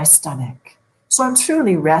and my stomach. So I'm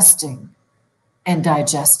truly resting and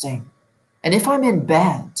digesting. And if I'm in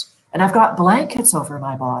bed and I've got blankets over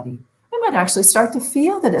my body, I might actually start to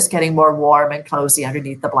feel that it's getting more warm and cozy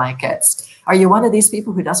underneath the blankets. Are you one of these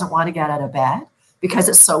people who doesn't want to get out of bed because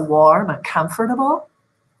it's so warm and comfortable?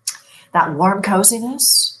 That warm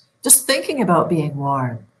coziness, just thinking about being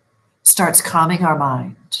warm, starts calming our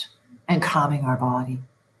mind and calming our body.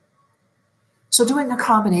 So doing a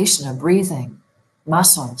combination of breathing,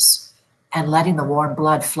 muscles, and letting the warm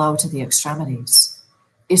blood flow to the extremities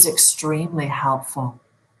is extremely helpful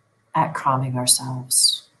at calming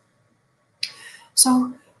ourselves.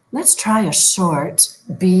 So let's try a short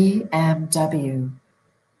BMW.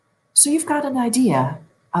 So you've got an idea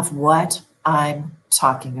of what I'm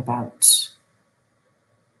talking about.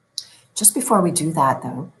 Just before we do that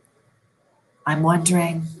though, I'm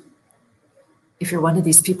wondering if you're one of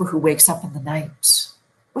these people who wakes up in the night,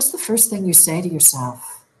 what's the first thing you say to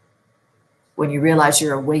yourself when you realize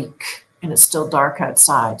you're awake and it's still dark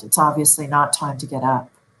outside? It's obviously not time to get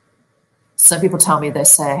up. Some people tell me, they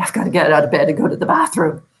say, I've got to get out of bed and go to the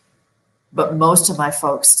bathroom. But most of my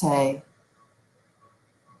folks say,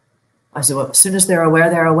 as soon as they're aware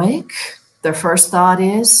they're awake, their first thought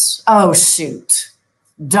is, oh, shoot,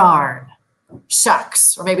 darn,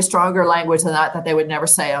 shucks, or maybe stronger language than that they would never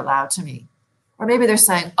say out loud to me. Or maybe they're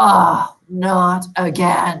saying, oh, not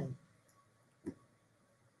again.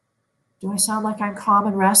 Do I sound like I'm calm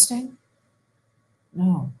and resting?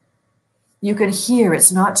 No. You can hear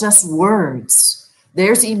it's not just words.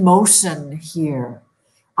 There's emotion here.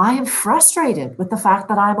 I am frustrated with the fact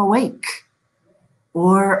that I'm awake,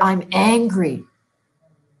 or I'm angry,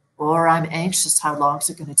 or I'm anxious. How long is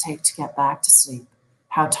it going to take to get back to sleep?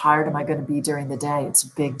 How tired am I going to be during the day? It's a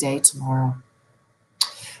big day tomorrow.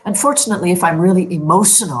 Unfortunately, if I'm really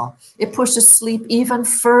emotional, it pushes sleep even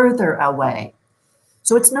further away.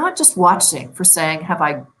 So it's not just watching for saying, have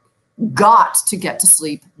I got to get to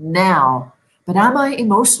sleep now? But am I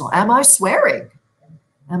emotional? Am I swearing?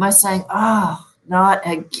 Am I saying, oh, not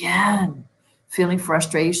again? Feeling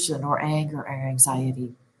frustration or anger or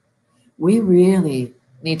anxiety. We really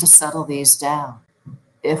need to settle these down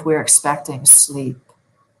if we're expecting sleep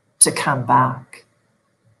to come back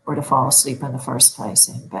or to fall asleep in the first place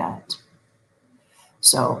in bed.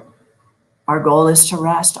 So our goal is to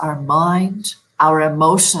rest our mind, our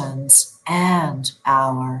emotions, and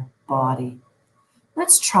our body.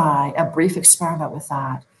 Let's try a brief experiment with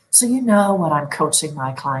that so you know what I'm coaching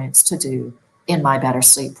my clients to do in my Better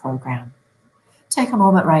Sleep program. Take a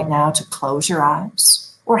moment right now to close your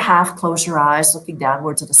eyes or half close your eyes, looking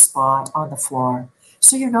downwards at a spot on the floor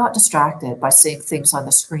so you're not distracted by seeing things on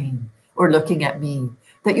the screen or looking at me,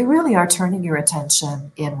 that you really are turning your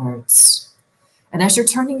attention inwards. And as you're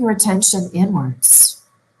turning your attention inwards,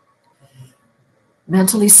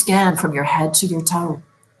 mentally scan from your head to your toe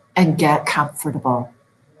and get comfortable.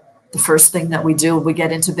 The first thing that we do when we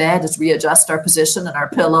get into bed is readjust our position and our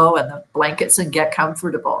pillow and the blankets and get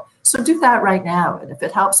comfortable. So do that right now. And if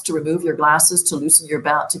it helps to remove your glasses, to loosen your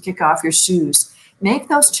belt, to kick off your shoes, make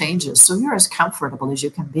those changes so you're as comfortable as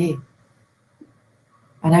you can be.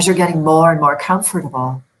 And as you're getting more and more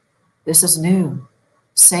comfortable, this is new.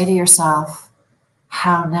 Say to yourself,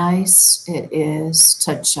 how nice it is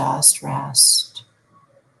to just rest.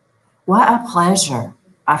 What a pleasure,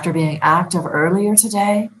 after being active earlier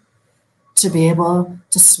today, to be able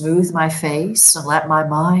to smooth my face and let my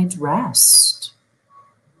mind rest.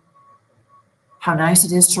 How nice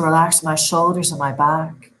it is to relax my shoulders and my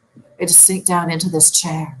back, and to sink down into this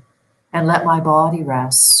chair and let my body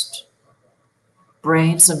rest.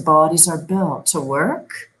 Brains and bodies are built to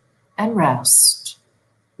work and rest.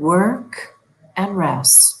 Work and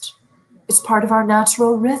rest. It's part of our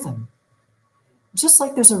natural rhythm. Just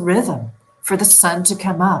like there's a rhythm for the sun to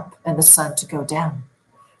come up and the sun to go down.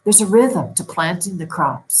 There's a rhythm to planting the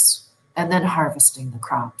crops and then harvesting the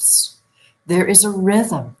crops. There is a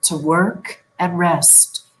rhythm to work and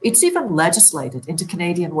rest. It's even legislated into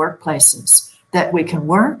Canadian workplaces that we can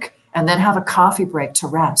work and then have a coffee break to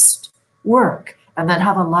rest, work and then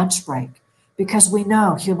have a lunch break, because we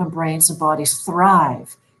know human brains and bodies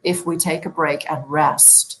thrive if we take a break and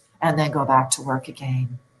rest and then go back to work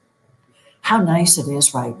again. How nice it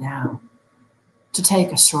is right now to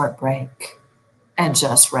take a short break and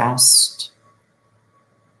just rest.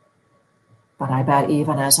 But I bet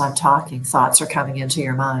even as I'm talking, thoughts are coming into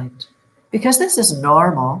your mind, because this is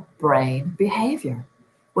normal brain behavior.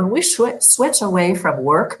 When we switch away from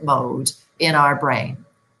work mode in our brain,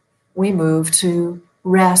 we move to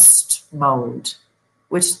rest mode,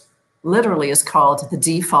 which literally is called the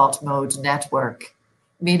default mode network,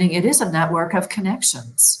 meaning it is a network of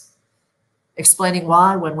connections. Explaining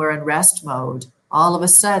why when we're in rest mode, all of a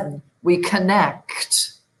sudden we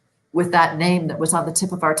connect with that name that was on the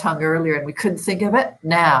tip of our tongue earlier and we couldn't think of it.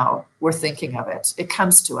 Now we're thinking of it. It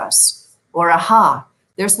comes to us. Or aha,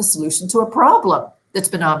 there's the solution to a problem that's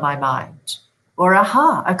been on my mind. Or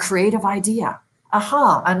aha, a creative idea.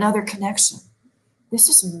 Aha, another connection. This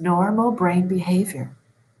is normal brain behavior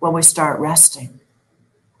when we start resting.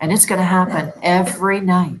 And it's going to happen every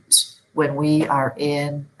night when we are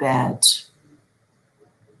in bed.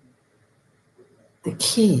 The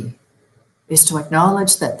key is to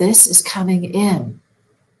acknowledge that this is coming in.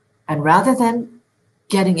 And rather than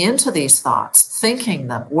getting into these thoughts, thinking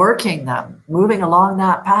them, working them, moving along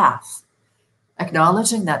that path,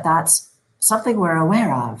 acknowledging that that's something we're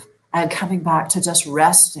aware of, and coming back to just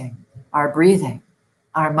resting, our breathing,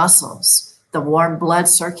 our muscles, the warm blood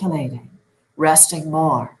circulating, resting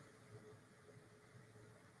more.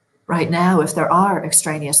 Right now, if there are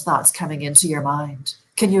extraneous thoughts coming into your mind,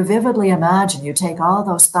 can you vividly imagine you take all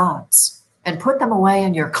those thoughts and put them away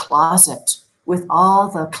in your closet with all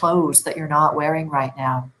the clothes that you're not wearing right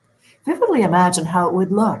now? Vividly imagine how it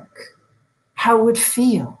would look, how it would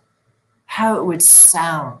feel, how it would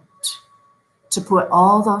sound to put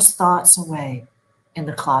all those thoughts away in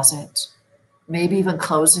the closet, maybe even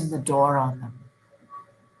closing the door on them,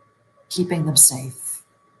 keeping them safe.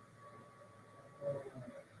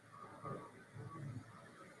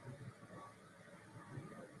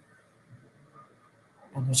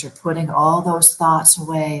 And as you're putting all those thoughts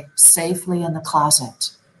away safely in the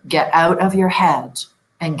closet, get out of your head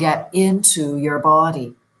and get into your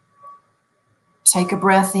body. Take a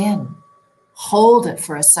breath in. Hold it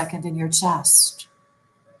for a second in your chest.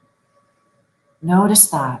 Notice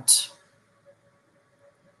that.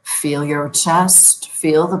 Feel your chest,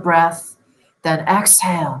 feel the breath, then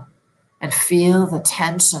exhale and feel the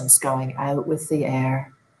tensions going out with the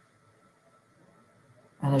air.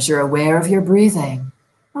 And as you're aware of your breathing,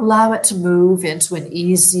 allow it to move into an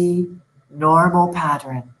easy, normal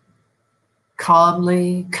pattern.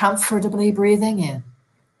 Calmly, comfortably breathing in.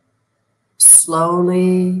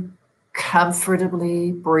 Slowly,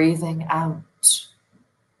 comfortably breathing out.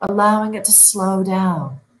 Allowing it to slow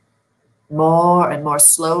down. More and more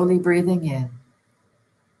slowly breathing in.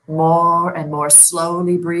 More and more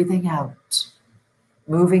slowly breathing out.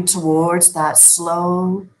 Moving towards that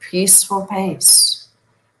slow, peaceful pace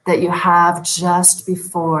that you have just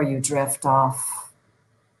before you drift off.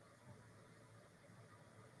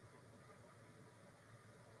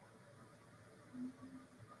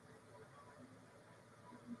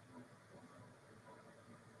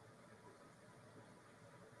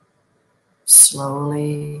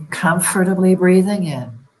 Slowly, comfortably breathing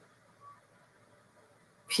in.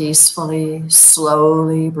 Peacefully,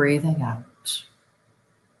 slowly breathing out.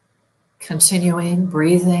 Continuing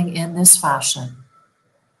breathing in this fashion.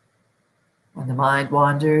 When the mind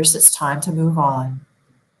wanders, it's time to move on.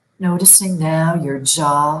 Noticing now your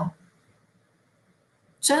jaw.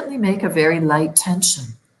 Gently make a very light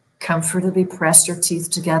tension. Comfortably press your teeth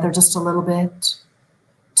together just a little bit.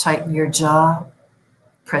 Tighten your jaw.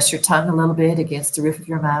 Press your tongue a little bit against the roof of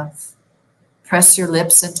your mouth. Press your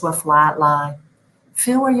lips into a flat line.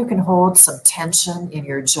 Feel where you can hold some tension in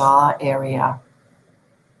your jaw area.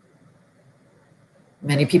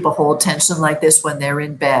 Many people hold tension like this when they're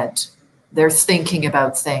in bed. They're thinking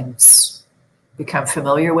about things. Become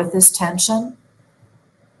familiar with this tension.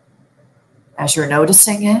 As you're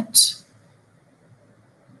noticing it,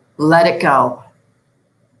 let it go.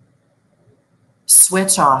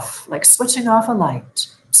 Switch off, like switching off a light.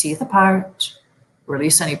 Teeth apart.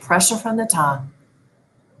 Release any pressure from the tongue.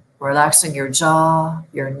 Relaxing your jaw,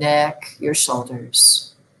 your neck, your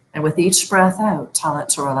shoulders. And with each breath out, tell it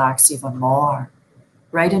to relax even more,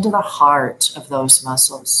 right into the heart of those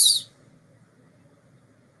muscles.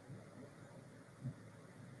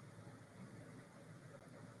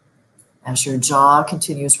 As your jaw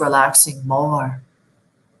continues relaxing more,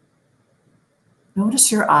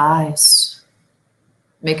 Notice your eyes.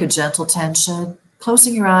 Make a gentle tension,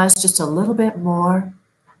 closing your eyes just a little bit more,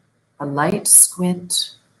 a light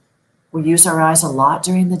squint. We use our eyes a lot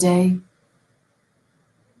during the day.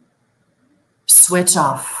 Switch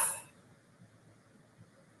off.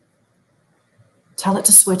 Tell it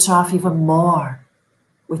to switch off even more.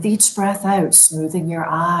 With each breath out, smoothing your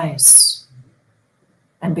eyes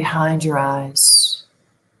and behind your eyes,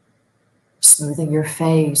 smoothing your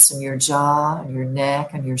face and your jaw and your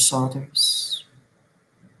neck and your shoulders.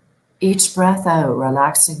 Each breath out,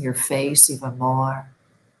 relaxing your face even more.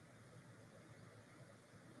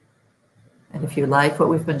 And if you like what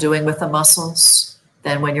we've been doing with the muscles,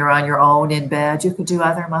 then when you're on your own in bed, you could do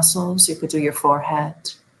other muscles. You could do your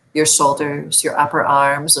forehead, your shoulders, your upper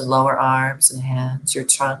arms and lower arms and hands, your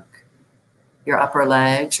trunk, your upper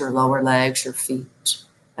legs, your lower legs, your feet.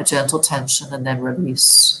 A gentle tension and then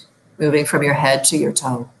release, moving from your head to your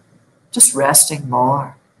toe, just resting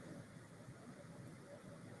more.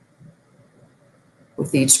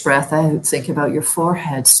 With each breath out, think about your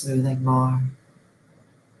forehead smoothing more.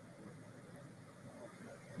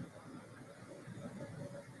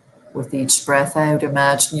 With each breath out,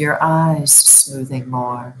 imagine your eyes smoothing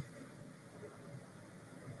more.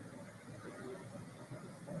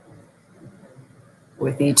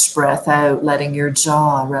 With each breath out, letting your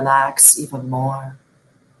jaw relax even more.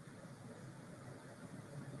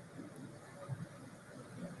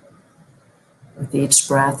 With each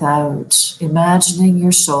breath out, imagining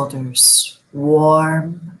your shoulders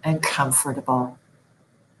warm and comfortable,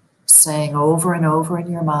 saying over and over in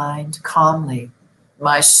your mind calmly,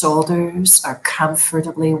 my shoulders are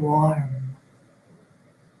comfortably warm.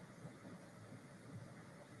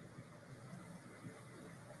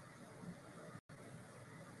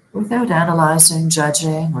 Without analyzing,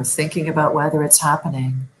 judging, or thinking about whether it's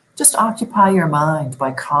happening, just occupy your mind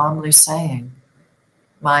by calmly saying,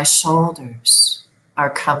 my shoulders are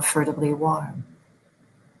comfortably warm.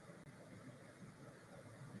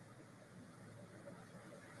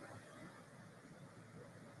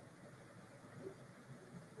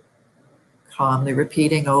 Calmly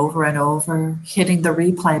repeating over and over, hitting the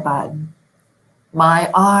replay button.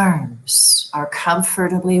 My arms are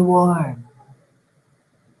comfortably warm.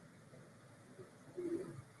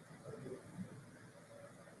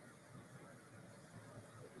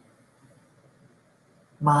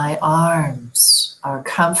 My arms are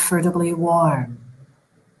comfortably warm.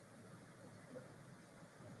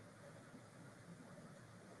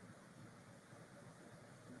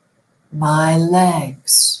 My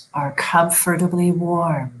legs are comfortably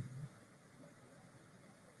warm.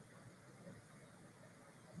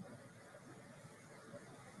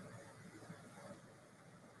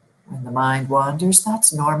 When the mind wanders,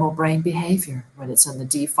 that's normal brain behavior. When it's in the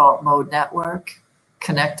default mode network,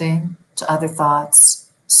 connecting to other thoughts,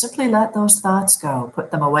 simply let those thoughts go,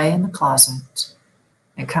 put them away in the closet,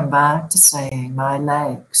 and come back to saying, my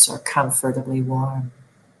legs are comfortably warm.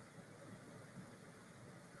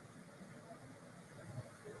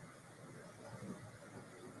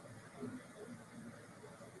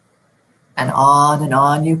 And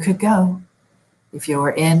on you could go. If you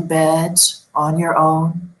were in bed on your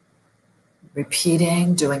own,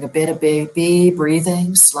 repeating, doing a bit of B,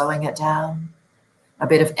 breathing, slowing it down. A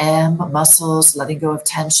bit of M, muscles, letting go of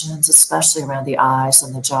tensions, especially around the eyes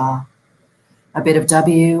and the jaw. A bit of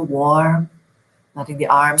W, warm, letting the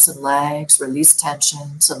arms and legs release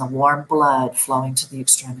tensions and the warm blood flowing to the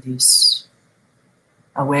extremities.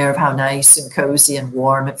 Aware of how nice and cozy and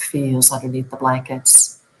warm it feels underneath the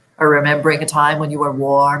blankets. Or remembering a time when you were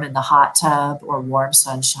warm in the hot tub or warm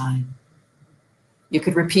sunshine. You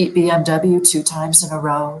could repeat BMW 2 times in a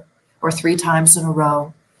row or 3 times in a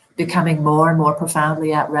row, becoming more and more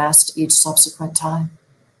profoundly at rest each subsequent time.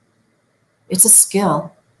 It's a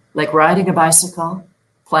skill, like riding a bicycle,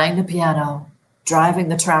 playing the piano, driving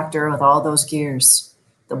the tractor with all those gears.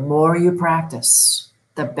 The more you practice,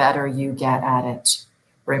 the better you get at it.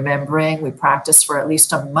 Remembering we practice for at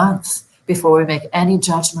least a month before we make any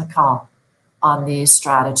judgment call on these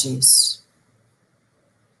strategies.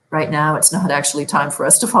 Right now, it's not actually time for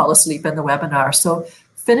us to fall asleep in the webinar, so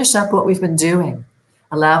finish up what we've been doing,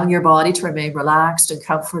 allowing your body to remain relaxed and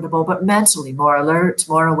comfortable, but mentally more alert,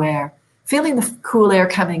 more aware, feeling the cool air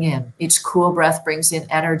coming in. Each cool breath brings in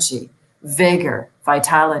energy, vigor,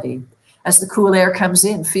 vitality. As the cool air comes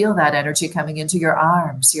in, feel that energy coming into your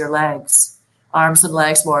arms, your legs. Arms and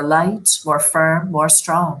legs more light, more firm, more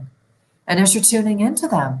strong. And as you're tuning into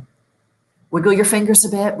them, wiggle your fingers a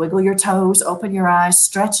bit, wiggle your toes, open your eyes,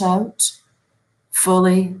 stretch out,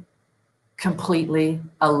 fully, completely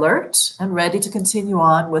alert and ready to continue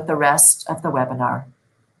on with the rest of the webinar.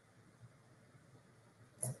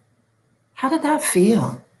 How did that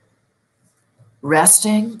feel?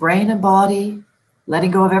 Resting, brain and body, letting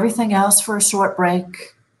go of everything else for a short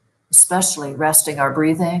break, especially resting our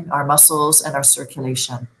breathing, our muscles, and our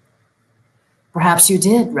circulation. Perhaps you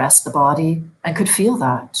did rest the body and could feel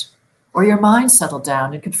that, or your mind settled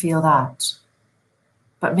down and could feel that.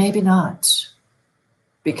 But maybe not,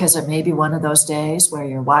 because it may be one of those days where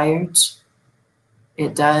you're wired.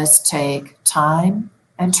 It does take time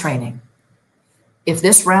and training. If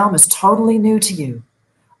this realm is totally new to you,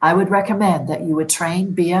 I would recommend that you would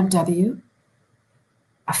train BMW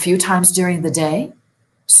a few times during the day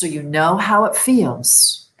so you know how it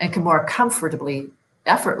feels and can more comfortably,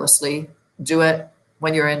 effortlessly do it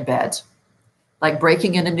when you're in bed. Like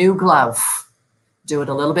breaking in a new glove. Do it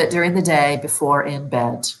a little bit during the day before in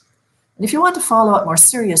bed. And if you want to follow up more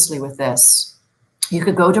seriously with this, you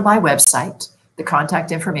could go to my website. The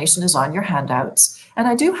contact information is on your handouts. And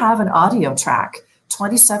I do have an audio track,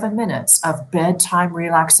 27 minutes of bedtime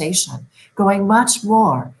relaxation, going much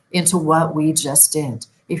more into what we just did,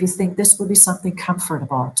 if you think this would be something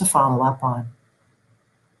comfortable to follow up on.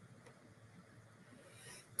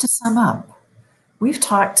 To sum up, we've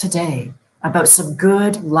talked today about some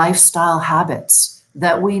good lifestyle habits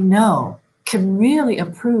that we know can really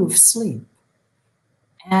improve sleep,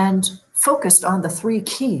 and focused on the 3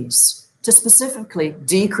 keys to specifically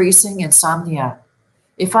decreasing insomnia.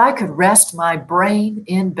 If I could rest my brain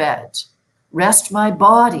in bed, rest my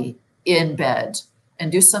body in bed,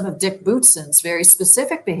 and do some of Dick Bootson's very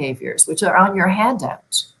specific behaviors, which are on your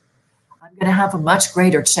handout, I'm going to have a much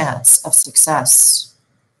greater chance of success.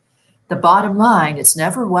 The bottom line, it's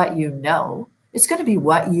never what you know, it's going to be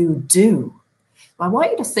what you do. I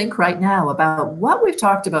want you to think right now about what we've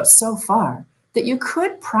talked about so far that you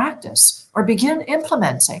could practice or begin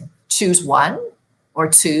implementing. Choose 1 or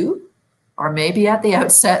 2, or maybe at the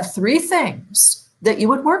outset, 3 things that you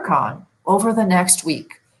would work on over the next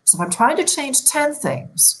week. So if I'm trying to change 10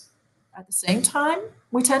 things at the same time,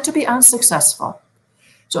 we tend to be unsuccessful.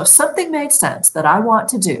 So if something made sense that I want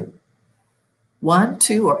to do, 1,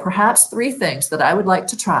 2, or perhaps 3 things that I would like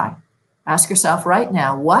to try, ask yourself right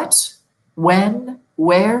now, what, when,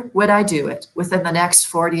 where would I do it within the next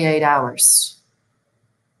 48 hours?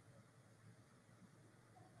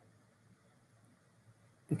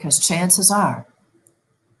 Because chances are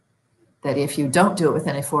that if you don't do it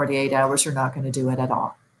within 48 hours, you're not going to do it at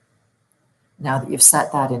all. Now that you've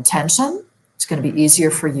set that intention, it's going to be easier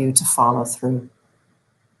for you to follow through.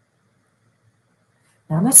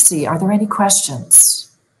 Now let's see, are there any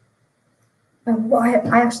questions? Well,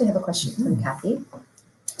 I actually have a question for Kathy.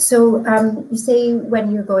 So you say when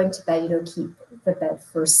you're going to bed, keep the bed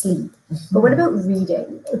for sleep. But what about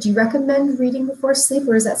reading? Do you recommend reading before sleep,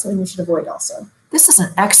 or is that something you should avoid also? This is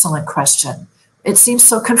an excellent question. It seems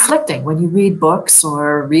so conflicting when you read books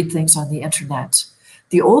or read things on the internet.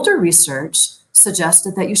 The older research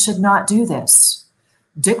suggested that you should not do this.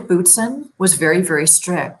 Dick Bootson was very, very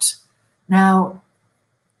strict. Now,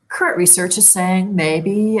 current research is saying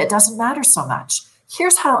maybe it doesn't matter so much.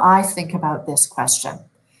 Here's how I think about this question.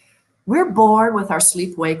 We're born with our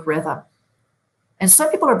sleep-wake rhythm. And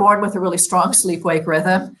some people are born with a really strong sleep-wake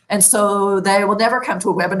rhythm. And so they will never come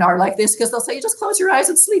to a webinar like this because they'll say, you just close your eyes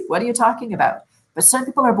and sleep. What are you talking about? But some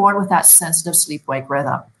people are born with that sensitive sleep-wake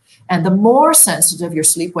rhythm. And the more sensitive your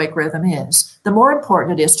sleep-wake rhythm is, the more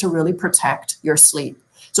important it is to really protect your sleep.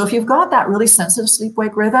 So if you've got that really sensitive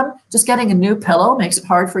sleep-wake rhythm, just getting a new pillow makes it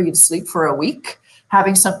hard for you to sleep for a week.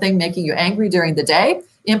 Having something making you angry during the day,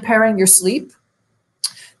 impairing your sleep,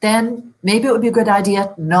 then maybe it would be a good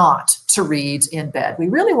idea not to read in bed. We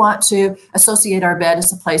really want to associate our bed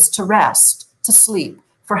as a place to rest, to sleep,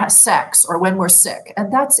 for sex, or when we're sick,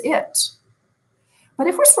 and that's it. But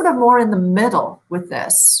if we're sort of more in the middle with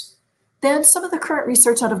this, then some of the current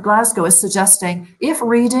research out of Glasgow is suggesting if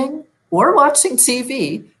reading or watching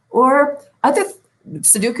TV or other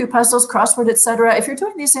Sudoku puzzles, crossword, etc., if you're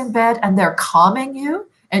doing these in bed and they're calming you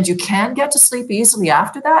and you can get to sleep easily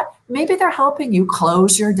after that, maybe they're helping you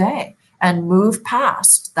close your day and move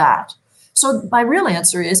past that. So my real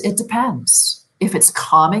answer is it depends. If it's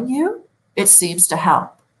calming you, it seems to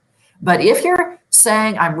help. But if you're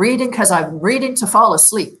saying, I'm reading because I'm reading to fall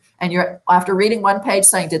asleep, and you're after reading one page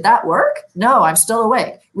saying, did that work? No, I'm still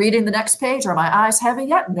awake. Reading the next page, are my eyes heavy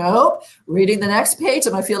yet? Nope. Reading the next page,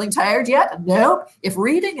 am I feeling tired yet? Nope. If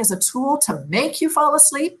reading is a tool to make you fall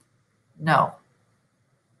asleep, no,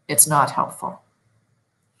 it's not helpful.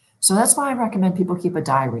 So that's why I recommend people keep a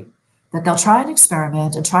diary, that they'll try an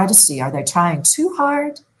experiment and try to see, are they trying too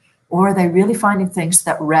hard, or are they really finding things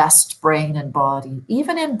that rest brain and body?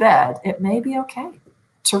 Even in bed, it may be okay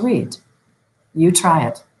to read. You try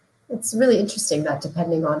it. It's really interesting that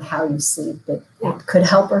depending on how you sleep, it could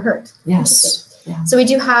help or hurt. Yes. Yeah. So we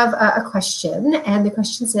do have a question, and the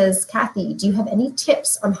question says, Kathy, do you have any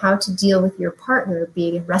tips on how to deal with your partner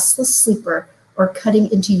being a restless sleeper or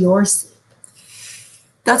cutting into your sleep?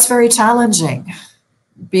 That's very challenging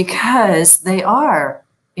because they are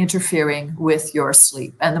interfering with your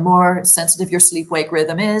sleep. And the more sensitive your sleep-wake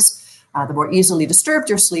rhythm is, the more easily disturbed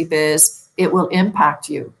your sleep is, it will impact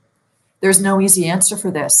you. There's no easy answer for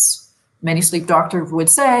this. Many sleep doctors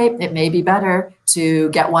would say it may be better to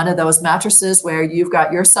get one of those mattresses where you've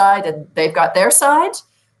got your side and they've got their side.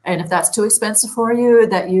 And if that's too expensive for you,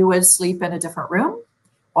 that you would sleep in a different room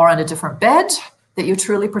or on a different bed, that you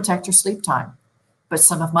truly protect your sleep time. But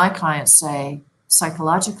some of my clients say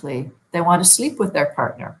psychologically, they want to sleep with their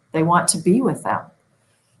partner. They want to be with them.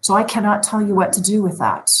 So I cannot tell you what to do with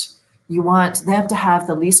that. You want them to have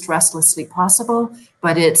the least restless sleep possible,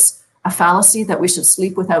 but it's a fallacy that we should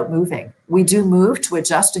sleep without moving. We do move to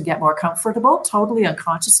adjust and get more comfortable, totally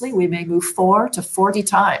unconsciously. We may move 4 to 40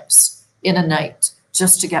 times in a night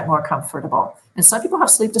just to get more comfortable. And some people have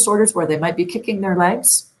sleep disorders where they might be kicking their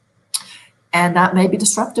legs, and that may be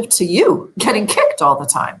disruptive to you, getting kicked all the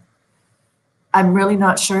time. I'm really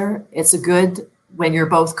not sure it's a good, when you're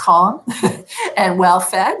both calm and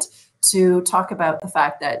well-fed, to talk about the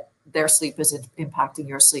fact that their sleep is impacting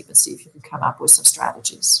your sleep and see if you can come up with some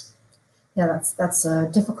strategies. Yeah, that's a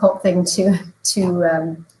difficult thing to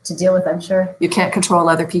deal with, I'm sure. You can't control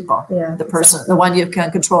other people. Yeah, The one you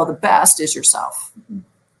can control the best is yourself.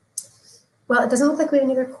 Well, it doesn't look like we have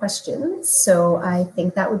any other questions, so I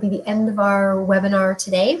think that would be the end of our webinar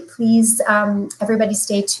today. Please, everybody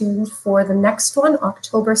stay tuned for the next one,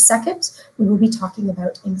 October 2nd. We will be talking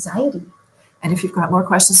about anxiety. And if you've got more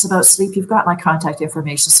questions about sleep, you've got my contact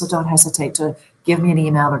information, so don't hesitate to give me an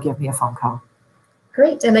email or give me a phone call.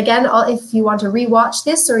 Great. And again, if you want to rewatch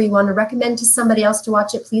this or you want to recommend to somebody else to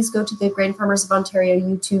watch it, please go to the Grain Farmers of Ontario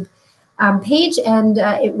YouTube page, and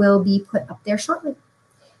it will be put up there shortly.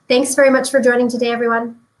 Thanks very much for joining today,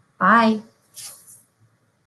 everyone. Bye.